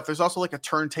bunch of stuff. There's also like a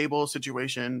turntable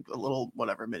situation, a little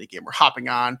whatever mini game we're hopping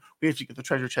on. We have to get the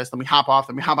treasure chest, then we hop off,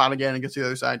 then we hop out again and get to the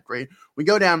other side. Great. We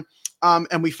go down,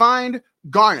 and we find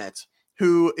Garnet,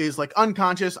 who is like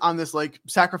unconscious on this like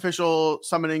sacrificial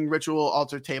summoning ritual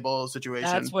altar table situation.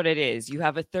 That's what it is. You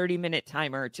have a 30-minute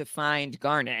timer to find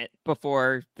Garnet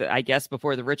before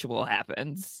the ritual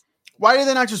happens. Why did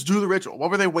they not just do the ritual?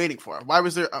 What were they waiting for? Why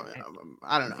was there?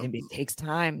 I don't know. Maybe it takes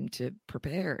time to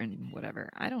prepare and whatever.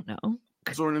 I don't know.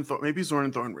 Maybe Zorn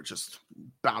and Thorn were just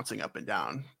bouncing up and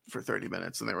down for 30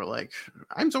 minutes, and they were like,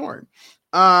 "I'm Zorn."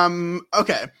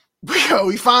 Okay.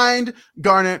 We find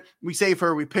Garnet. We save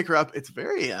her. We pick her up. It's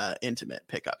very intimate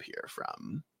pickup here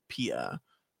from Pia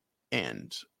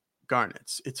and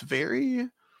Garnet. It's very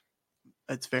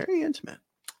intimate.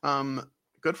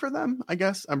 Good for them, I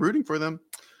guess. I'm rooting for them.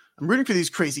 I'm rooting for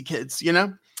these crazy kids, you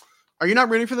know? Are you not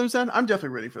rooting for them, Zen? I'm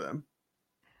definitely rooting for them.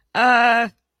 I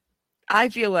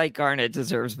feel like Garnet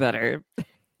deserves better.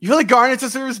 You feel like Garnet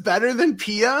deserves better than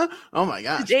Pia? Oh my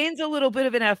gosh. Dane's a little bit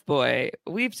of an F-boy.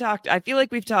 I feel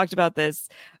like we've talked about this.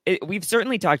 We've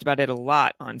certainly talked about it a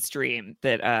lot on stream,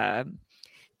 that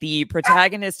the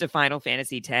protagonist of Final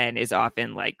Fantasy X is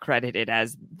often like credited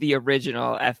as the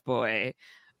original F-boy.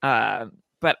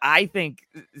 But I think,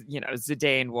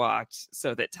 Zidane walked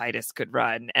so that Titus could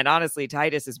run. And honestly,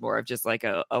 Titus is more of just like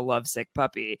a lovesick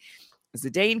puppy.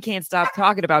 Zidane can't stop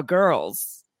talking about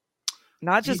girls.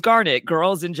 Not just Garnet,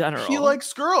 girls in general. He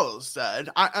likes girls, Zed.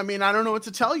 I mean, I don't know what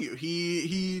to tell you.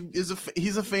 He's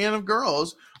a fan of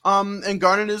girls. And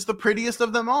Garnet is the prettiest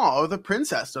of them all, or the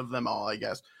princess of them all, I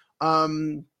guess.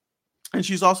 And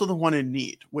she's also the one in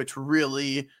need, which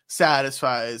really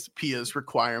satisfies Pia's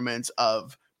requirements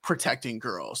of protecting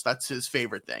girls. That's his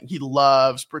favorite thing. He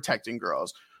loves protecting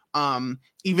girls.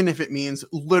 Even if it means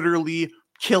literally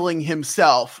killing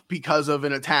himself because of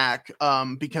an attack,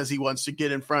 because he wants to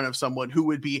get in front of someone who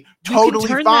would be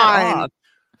totally fine.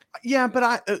 Yeah,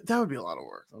 but that would be a lot of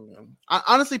work.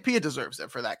 Honestly, Pia deserves it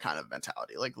for that kind of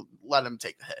mentality. Like, let him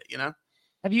take the hit, you know?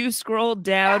 Have you scrolled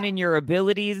down in your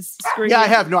abilities screen? Yeah, I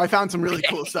have. No, I found some really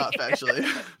cool stuff, actually.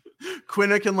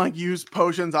 Quinna can like use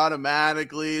potions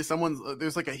automatically.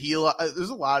 There's like a heal.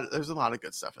 There's a lot of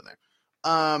good stuff in there.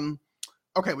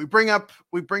 Okay, we bring up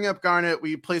Garnet,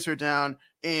 we place her down,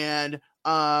 and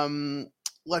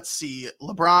let's see,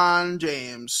 LeBron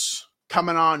James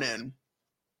coming on in.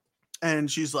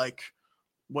 And she's like,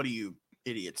 "What are you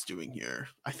idiots doing here?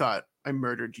 I thought I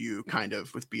murdered you kind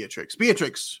of with Beatrix.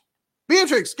 Beatrix,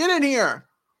 get in here."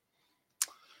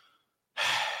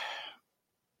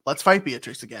 Let's fight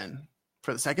Beatrix again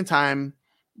for the second time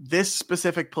this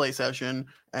specific play session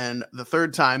and the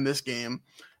third time this game.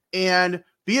 And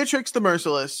Beatrix the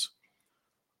Merciless,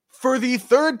 for the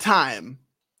third time,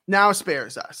 now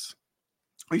spares us.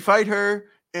 We fight her,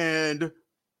 and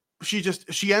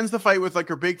she ends the fight with like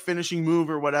her big finishing move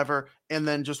or whatever, and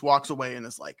then just walks away and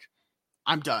is like,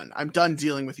 I'm done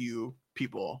dealing with you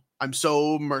people. I'm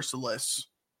so merciless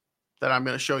that I'm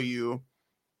going to show you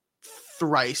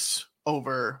thrice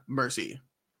over mercy.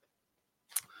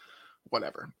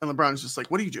 Whatever. And LeBron's just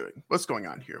like, what are you doing? What's going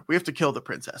on here? We have to kill the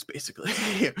princess, basically.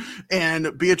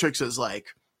 And Beatrix is like,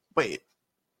 wait,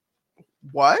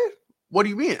 what? What do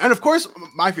you mean? And of course,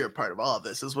 my favorite part of all of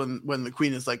this is when the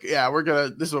queen is like, yeah,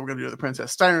 this is what we're going to do to the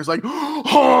princess. Steiner's like,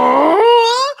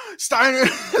 Steiner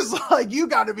is like, you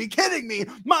got to be kidding me.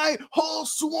 My whole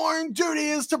sworn duty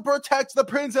is to protect the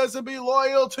princess and be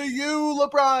loyal to you,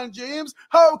 LeBron James.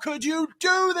 How could you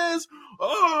do this?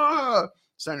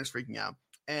 Steiner's freaking out.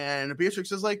 And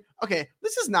Beatrix is like, okay,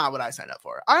 this is not what I signed up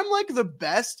for. I'm like the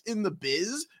best in the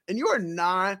biz, and you are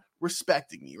not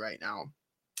respecting me right now.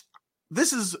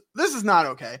 This is not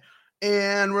okay.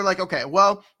 And we're like, okay,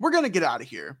 well, we're going to get out of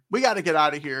here. We got to get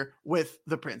out of here with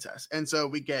the princess. And so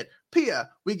we get Pia,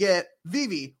 we get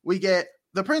Vivi, we get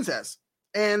the princess,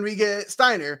 and we get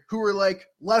Steiner, who are like,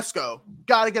 let's go.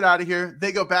 Got to get out of here.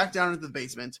 They go back down into the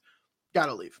basement. Got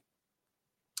to leave.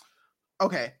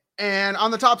 Okay. And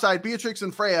on the top side, Beatrix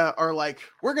and Freya are like,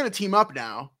 we're going to team up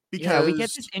now. Because we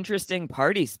get this interesting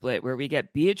party split where we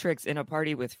get Beatrix in a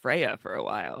party with Freya for a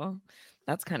while.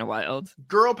 That's kind of wild.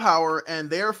 Girl power, and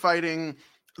they're fighting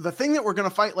the thing that we're going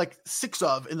to fight like 6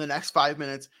 of in the next 5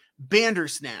 minutes,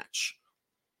 Bandersnatch.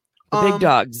 The big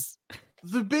dogs.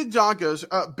 The big doggos.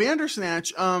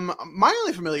 Bandersnatch, my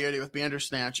only familiarity with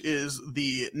Bandersnatch is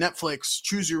the Netflix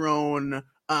choose your own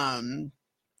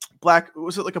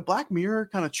was it like a Black Mirror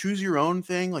kind of choose your own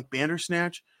thing, like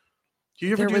Bandersnatch? Did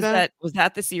you ever do that? Was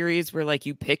that the series where like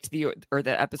you picked the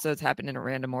episodes happened in a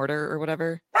random order or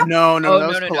whatever? No.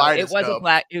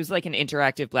 It was like an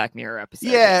interactive Black Mirror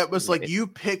episode. Yeah, it was like you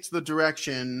picked the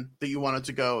direction that you wanted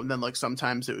to go, and then like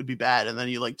sometimes it would be bad, and then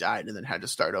you like died and then had to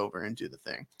start over and do the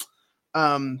thing.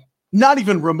 Not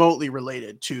even remotely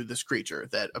related to this creature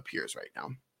that appears right now.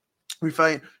 We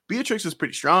fight. Beatrix is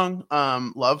pretty strong.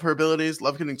 Love her abilities.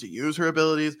 Love getting to use her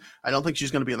abilities. I don't think she's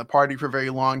going to be in the party for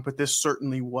very long, but this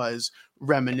certainly was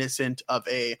reminiscent of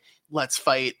a let's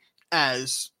fight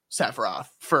as Sephiroth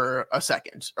for a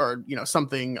second, or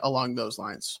something along those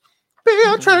lines.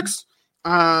 Beatrix.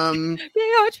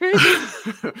 Beatrix.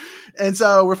 And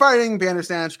so we're fighting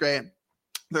Bandersnatch. Great.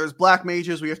 There's black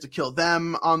mages. We have to kill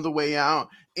them on the way out.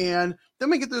 And then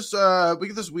we get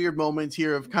this weird moment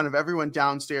here of kind of everyone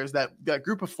downstairs, that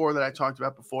group of 4 that I talked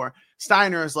about before.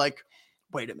 Steiner is like,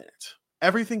 wait a minute.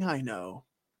 Everything I know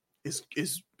is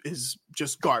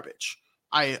just garbage.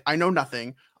 I know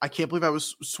nothing. I can't believe I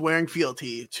was swearing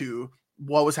fealty to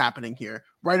what was happening here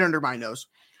right under my nose.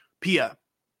 Pia,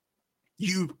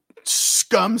 you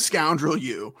scum scoundrel,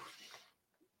 you.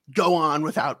 Go on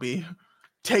without me.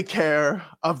 Take care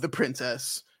of the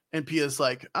princess. And Pia's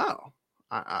like, oh,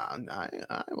 I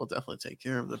will definitely take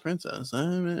care of the princess.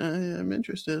 I'm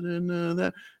interested in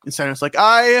that. And Steiner's like,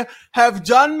 I have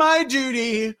done my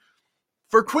duty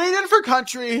for queen and for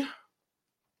country,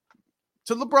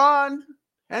 to LeBron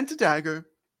and to Dagger.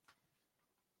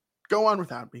 Go on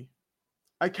without me.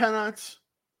 I cannot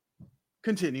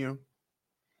continue.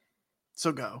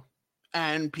 So go.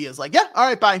 And Pia's like, yeah, all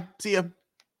right, bye. See ya.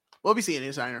 We'll be seeing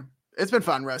you, Steiner. It's been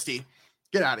fun, Rusty.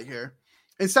 get out of here.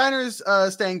 And Steiner's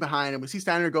staying behind, and we see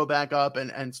Steiner go back up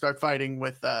and start fighting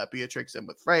with Beatrix and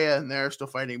with Freya, and they're still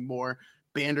fighting more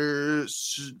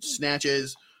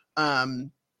Bandersnatches.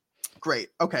 Great.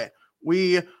 Okay.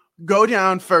 We go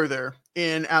down further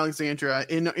in Alexandria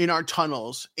in our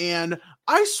tunnels, and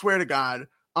I swear to God,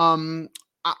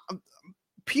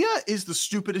 Pia is the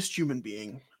stupidest human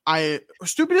being.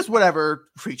 Stupidest whatever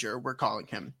creature we're calling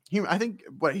him. I think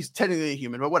he's technically a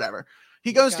human, but whatever.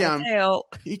 He goes down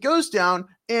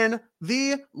in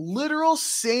the literal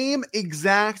same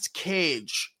exact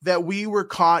cage that we were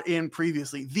caught in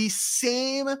previously. The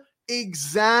same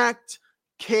exact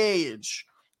cage.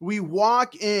 We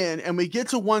walk in and we get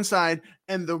to one side,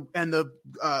 and the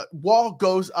wall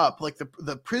goes up, like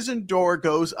the prison door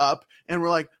goes up, and we're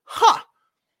like,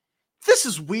 this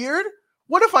is weird.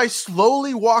 What if I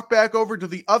slowly walk back over to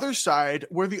the other side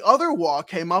where the other wall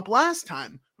came up last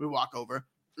time? We walk over,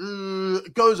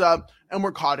 it goes up, and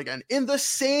we're caught again in the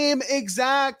same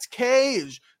exact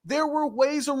cage. There were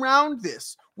ways around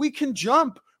this. We can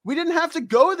jump. We didn't have to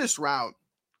go this route.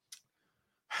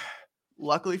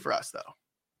 Luckily for us, though,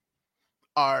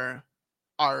 our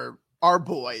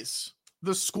boys,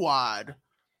 the squad,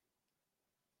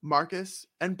 Marcus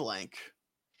and Blank,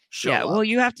 show up. Well,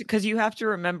 you have to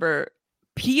remember,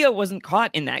 Pia wasn't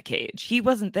caught in that cage. He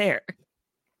wasn't there.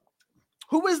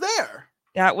 Who was there?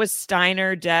 That was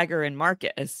Steiner, Dagger, and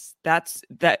Marcus.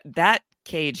 That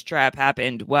cage trap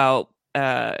happened while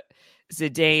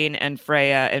Zidane and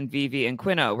Freya and Vivi and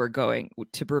Quina were going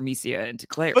to Burmecia and to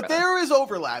Clara. But there is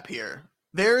overlap here.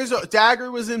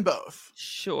 Dagger was in both.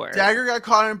 Sure. Dagger got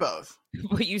caught in both.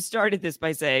 But you started this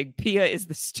by saying Pia is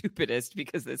the stupidest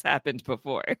because this happened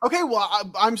before. Okay,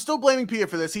 well, I'm still blaming Pia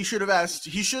for this. He should have asked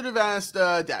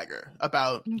Dagger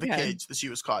about the cage that she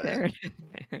was caught in.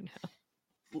 Fair enough.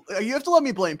 You have to let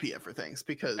me blame Pia for things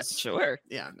because sure.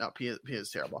 Yeah, no, Pia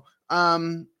is terrible.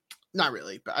 Not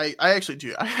really, but I actually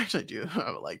do. I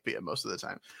like Pia most of the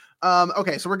time.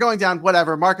 Okay, so we're going down,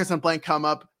 whatever. Marcus and Blank come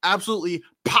up, absolutely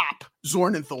pop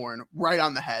Zorn and Thorn right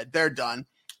on the head. They're done.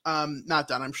 Not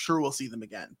done. I'm sure we'll see them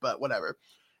again, but whatever.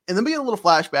 And then we get a little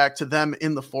flashback to them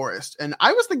in the forest. And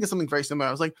I was thinking something very similar.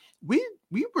 I was like, we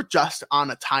were just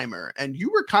on a timer and you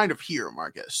were kind of here,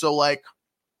 Marcus. So like,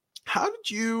 how did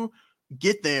you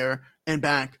get there and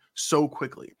back so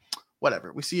quickly?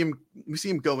 Whatever. We see him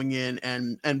going in,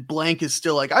 and Blank is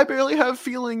still like, I barely have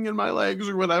feeling in my legs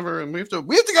or whatever, and we have to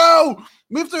go.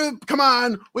 Come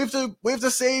on. We have to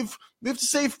save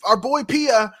our boy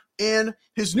Pia and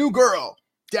his new girl,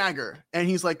 Dagger. And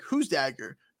he's like, who's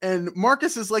Dagger? And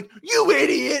Marcus is like, you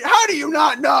idiot. How do you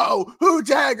not know who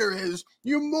Dagger is?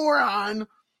 You moron.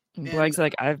 And Blank's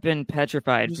like, I've been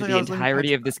petrified for the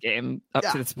entirety of this game up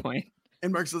to this point.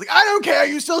 And Marcus is like, I don't care.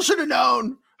 You still should have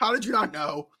known. How did you not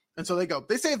know? And so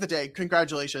they save the day.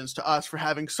 Congratulations to us for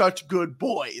having such good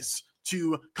boys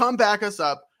to come back us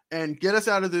up and get us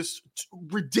out of this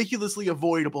ridiculously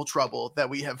avoidable trouble that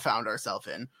we have found ourselves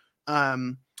in.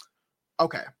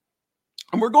 Okay.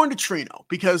 And we're going to Trino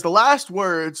because the last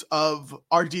words of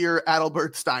our dear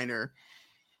Adalbert Steiner,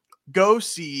 go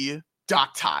see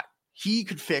Doc Tot. He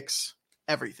could fix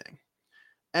everything.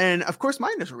 And of course,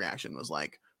 my initial reaction was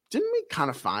like, didn't we kind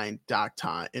of find Doc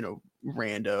Tot in a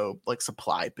rando like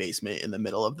supply basement in the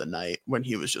middle of the night when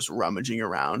he was just rummaging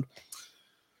around?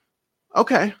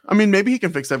 Okay, I mean, maybe he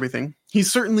can fix everything. He's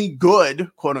certainly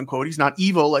good, quote unquote. He's not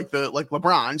evil like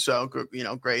LeBron. So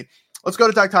great. Let's go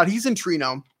to Doc Tot. He's in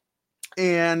Trino,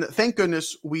 and thank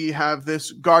goodness we have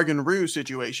this Gargan Rue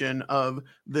situation of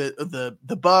the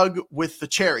bug with the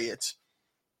chariot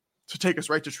to take us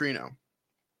right to Trino.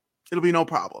 It'll be no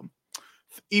problem.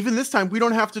 Even this time, we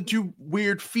don't have to do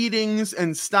weird feedings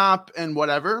and stop and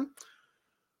whatever.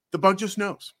 The bug just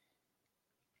knows.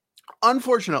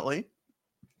 Unfortunately,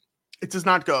 it does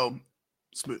not go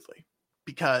smoothly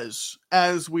because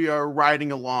as we are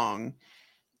riding along,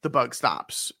 the bug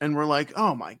stops and we're like,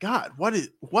 oh my God, what's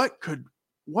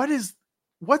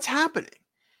happening?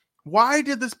 Why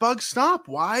did this bug stop?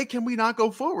 Why can we not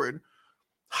go forward?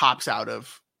 Hops out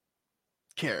of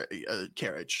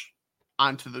carriage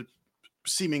onto the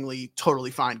seemingly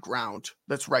totally fine ground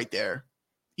that's right there,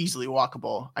 easily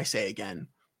walkable. I say again,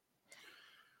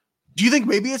 do you think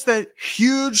maybe it's that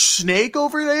huge snake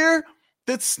over there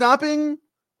that's stopping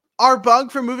our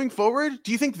bug from moving forward?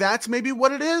 Do you think that's maybe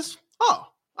what it is? Oh,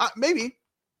 maybe.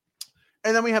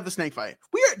 And then we have the snake fight.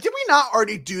 Did we not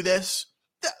already do this?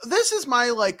 This is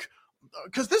my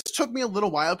because this took me a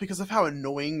little while because of how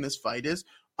annoying this fight is.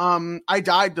 I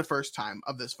died the first time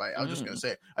of this fight. I was just going to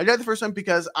say I died the first time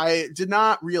because I did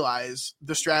not realize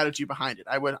the strategy behind it.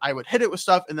 I would hit it with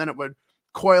stuff and then it would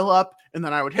coil up, and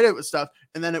then I would hit it with stuff,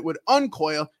 and then it would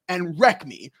uncoil and wreck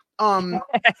me.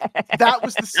 That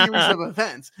was the series of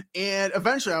events. And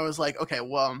eventually I was like, okay,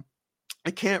 well,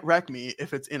 it can't wreck me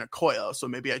if it's in a coil. So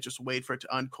maybe I just wait for it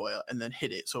to uncoil and then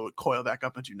hit it so it would coil back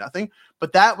up and do nothing.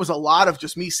 But that was a lot of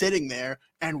just me sitting there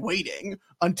and waiting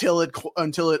until it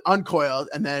uncoiled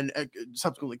and then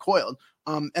subsequently coiled.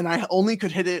 And I only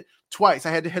could hit it twice.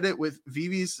 I had to hit it with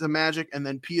Vivi's the magic and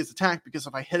then Pia's attack, because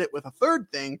if I hit it with a third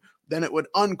thing, then it would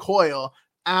uncoil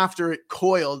after it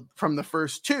coiled from the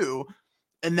first two.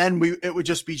 And then it would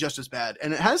just be just as bad.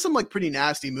 And it has some like pretty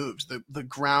nasty moves. The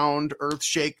ground earth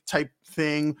shake type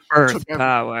thing. Earth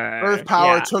power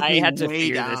yeah, took I me had to way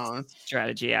figure down. this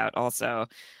strategy out also.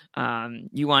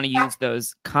 You want to use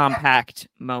those compact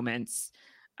moments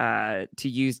to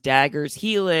use Dagger's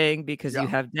healing, because you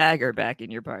have Dagger back in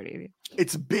your party.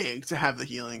 It's big to have the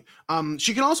healing.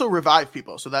 She can also revive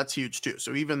people, so that's huge too.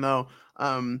 So even though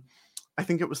I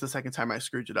think it was the second time I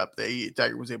screwed it up,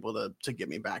 Dagger was able to get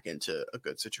me back into a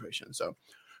good situation. So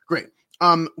great.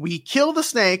 We kill the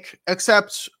snake,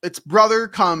 except its brother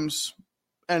comes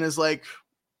and is like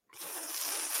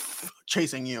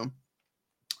chasing you.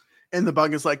 And the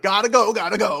bug is like, gotta go.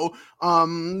 2,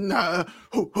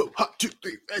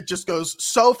 3. It just goes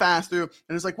so fast through.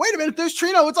 And it's like, wait a minute, there's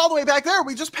Trino. It's all the way back there.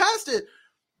 We just passed it.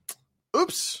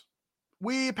 Oops.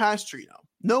 We passed Trino.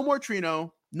 No more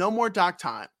Trino. No more Doc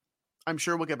time. I'm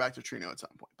sure we'll get back to Trino at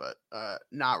some point, but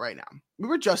not right now. We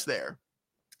were just there.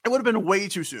 It would have been way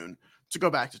too soon to go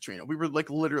back to Trino. We were like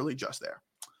literally just there.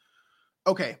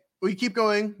 Okay, we keep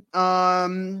going.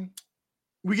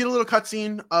 We get a little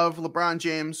cutscene of LeBron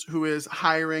James, who is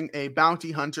hiring a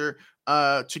bounty hunter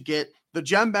to get the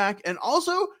gem back and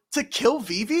also to kill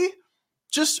Vivi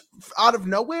just out of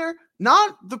nowhere.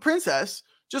 Not the princess.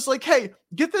 Just like, hey,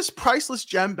 get this priceless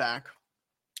gem back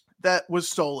that was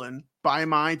stolen by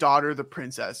my daughter, the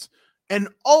princess. And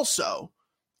also,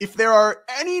 if there are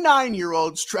any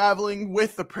 9-year-olds traveling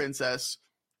with the princess,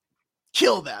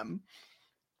 kill them.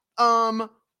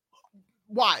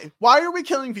 Why? Why are we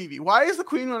killing Vivi? Why is the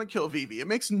queen going to kill Vivi? It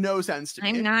makes no sense to me.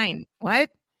 I'm 9. What?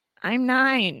 I'm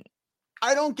 9.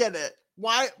 I don't get it.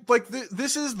 Why? Like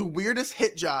this is the weirdest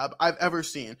hit job I've ever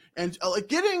seen. And like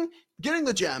getting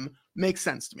the gem makes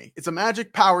sense to me. It's a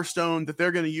magic power stone that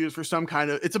they're going to use for some kind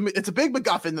of, it's a big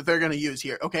MacGuffin that they're going to use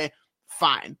here. Okay,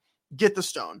 fine. Get the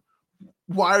stone.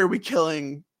 Why are we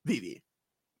killing Vivi?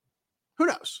 Who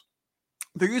knows?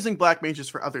 They're using black mages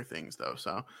for other things though,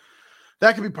 so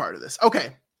that could be part of this.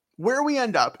 Okay, where we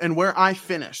end up and where I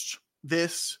finished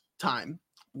this time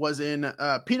was in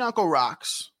Pinnacle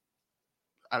Rocks.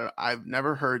 I've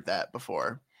never heard that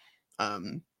before.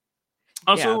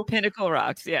 Also, Pinnacle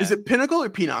Rocks. Yeah, is it Pinnacle or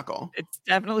Pinnacle? It's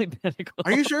definitely Pinnacle.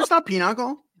 Are you sure it's not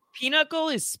Pinnacle? Pinnacle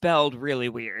is spelled really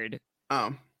weird.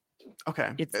 Oh,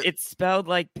 okay. It's spelled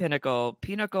like Pinnacle.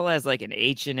 Pinnacle has like an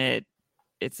H in it.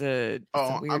 It's a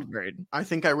weird word. I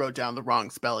think I wrote down the wrong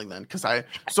spelling then, because I've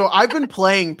been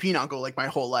playing Pinnacle like my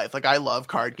whole life. Like I love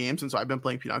card games, and so I've been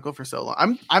playing Pinnacle for so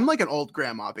long. I'm like an old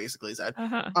grandma, basically, Zed.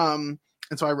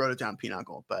 And so I wrote it down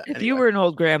Pinnacle. But if you were an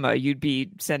old grandma, you'd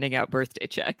be sending out birthday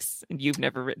checks, and you've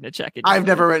never written a check. I've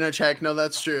never written a check. No,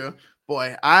 that's true.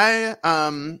 Boy, I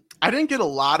didn't get a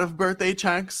lot of birthday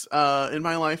checks in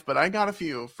my life, but I got a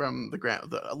few from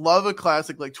I love a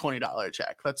classic like $20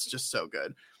 check. That's just so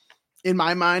good. In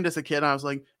my mind as a kid, I was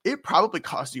like, it probably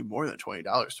cost you more than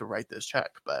 $20 to write this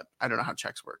check, but I don't know how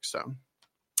checks work. So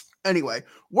anyway,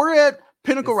 we're at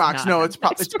Pinnacle Rocks. No, it's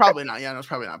probably not. Yeah, no, it's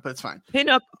probably not, but it's fine.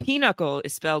 Pinnacle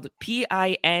is spelled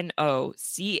Pinochle,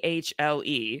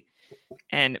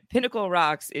 and Pinnacle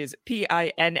Rocks is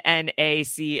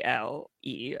Pinnacle,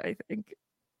 I think.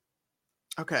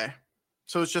 Okay.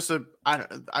 So it's just I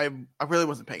really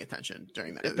wasn't paying attention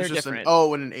during that. It was just different. An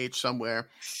O and an H somewhere.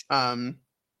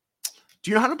 Do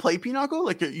you know how to play Pinochle?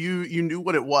 Like you knew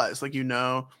what it was. Like,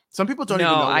 some people don't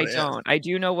even know what it is. I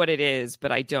do know what it is,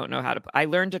 but I don't know how to. I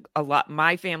learned a lot.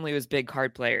 My family was big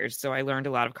card players, so I learned a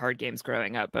lot of card games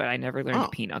growing up, but I never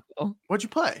learned Pinochle. What'd you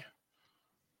play?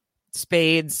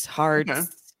 Spades,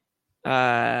 hearts.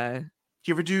 Okay. Do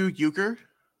you ever do euchre?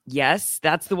 Yes,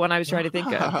 that's the one I was trying to think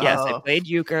of. Yes, I played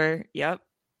euchre. Yep.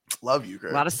 Love euchre.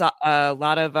 A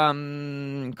lot of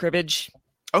cribbage.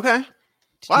 Okay.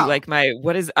 Wow. Like I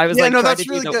was trying to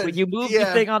really do good. When you move the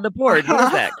thing on the board, what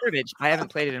is that? Cribbage. I haven't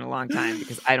played it in a long time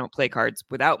because I don't play cards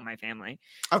without my family.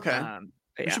 Okay.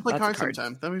 We should play cards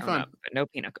sometime. That'd be fun. But no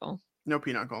Pinnacle. No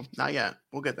Pinnacle. Not yet.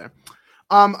 We'll get there.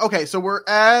 Okay, so we're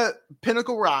at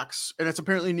Pinnacle Rocks, and it's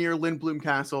apparently near Lindblum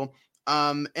Castle.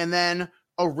 And then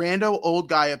a rando old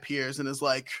guy appears and is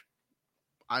like,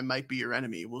 I might be your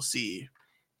enemy. We'll see.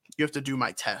 You have to do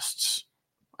my tests.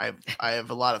 I have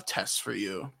a lot of tests for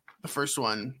you. The first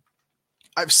one,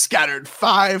 I've scattered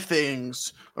 5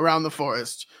 things around the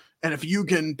forest, and if you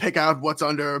can pick out what's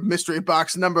under mystery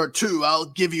box number 2, I'll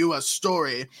give you a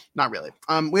story. Not really.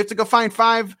 We have to go find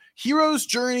 5 hero's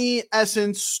journey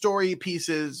essence story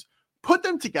pieces, put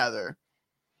them together.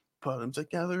 Put them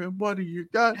together, and what do you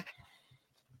got?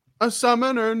 A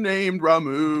summoner named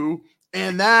Ramuh.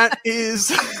 And that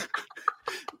is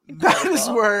that is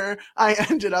where I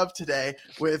ended up today,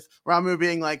 with Ramuh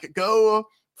being like, go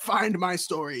find my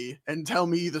story and tell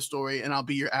me the story, and I'll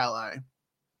be your ally.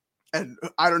 And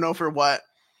I don't know for what.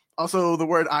 Also, the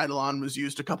word Eidolon was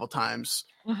used a couple times.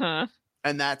 Uh-huh.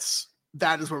 And that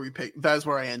is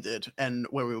where I ended, and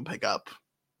where we will pick up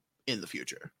in the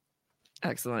future.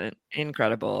 Excellent.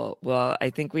 Incredible. Well, I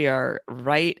think we are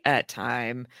right at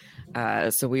time.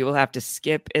 So we will have to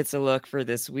skip It's a Look for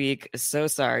this week. So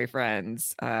sorry,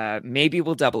 friends. Maybe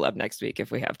we'll double up next week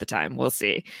if we have the time. We'll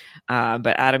see.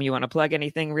 But Adam, you want to plug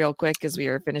anything real quick as we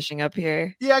are finishing up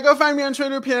here? Yeah, go find me on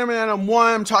Twitter,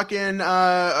 PMAdam1. I'm talking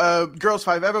Girls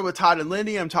 5 Ever with Todd and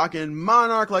Lindy. I'm talking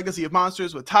Monarch Legacy of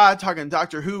Monsters with Todd, talking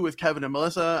Doctor Who with Kevin and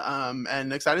Melissa.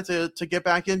 And excited to get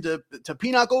back into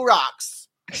Pinochle Rocks.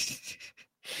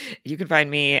 You can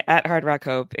find me at Hard Rock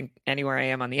Hope anywhere I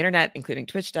am on the internet, including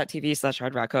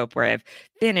twitch.tv/Hard Rock Hope, where I've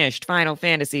finished Final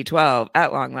Fantasy 12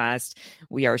 at long last.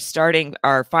 We are starting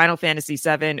our Final Fantasy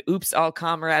 7 Oops All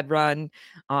Comrade run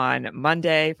on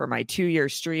Monday for my 2-year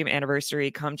stream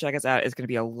anniversary. Come check us out. It's going to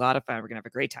be a lot of fun. We're going to have a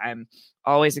great time.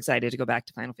 Always excited to go back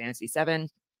to Final Fantasy 7.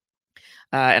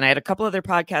 And I had a couple other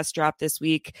podcasts drop this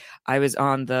week. I was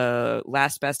on the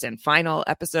last, best, and final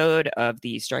episode of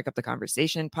the Strike Up the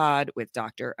Conversation pod with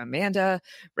Dr. Amanda,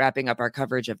 wrapping up our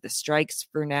coverage of the strikes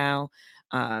for now.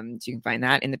 So you can find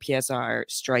that in the PSR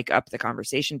Strike Up the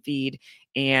Conversation feed.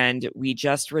 And we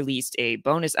just released a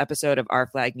bonus episode of Our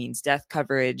Flag Means Death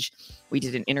coverage. We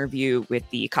did an interview with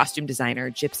the costume designer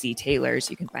Gypsy Taylor.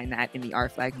 So you can find that in the Our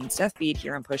Flag Means Death feed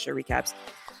here on Post Show Recaps.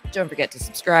 Don't forget to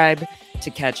subscribe to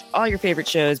catch all your favorite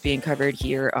shows being covered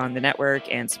here on the network,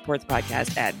 and support the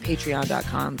podcast at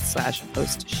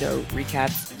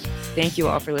patreon.com/post-show-recaps. Thank you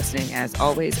all for listening as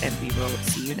always, and we will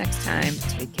see you next time.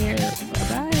 Take care.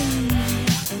 Bye-bye.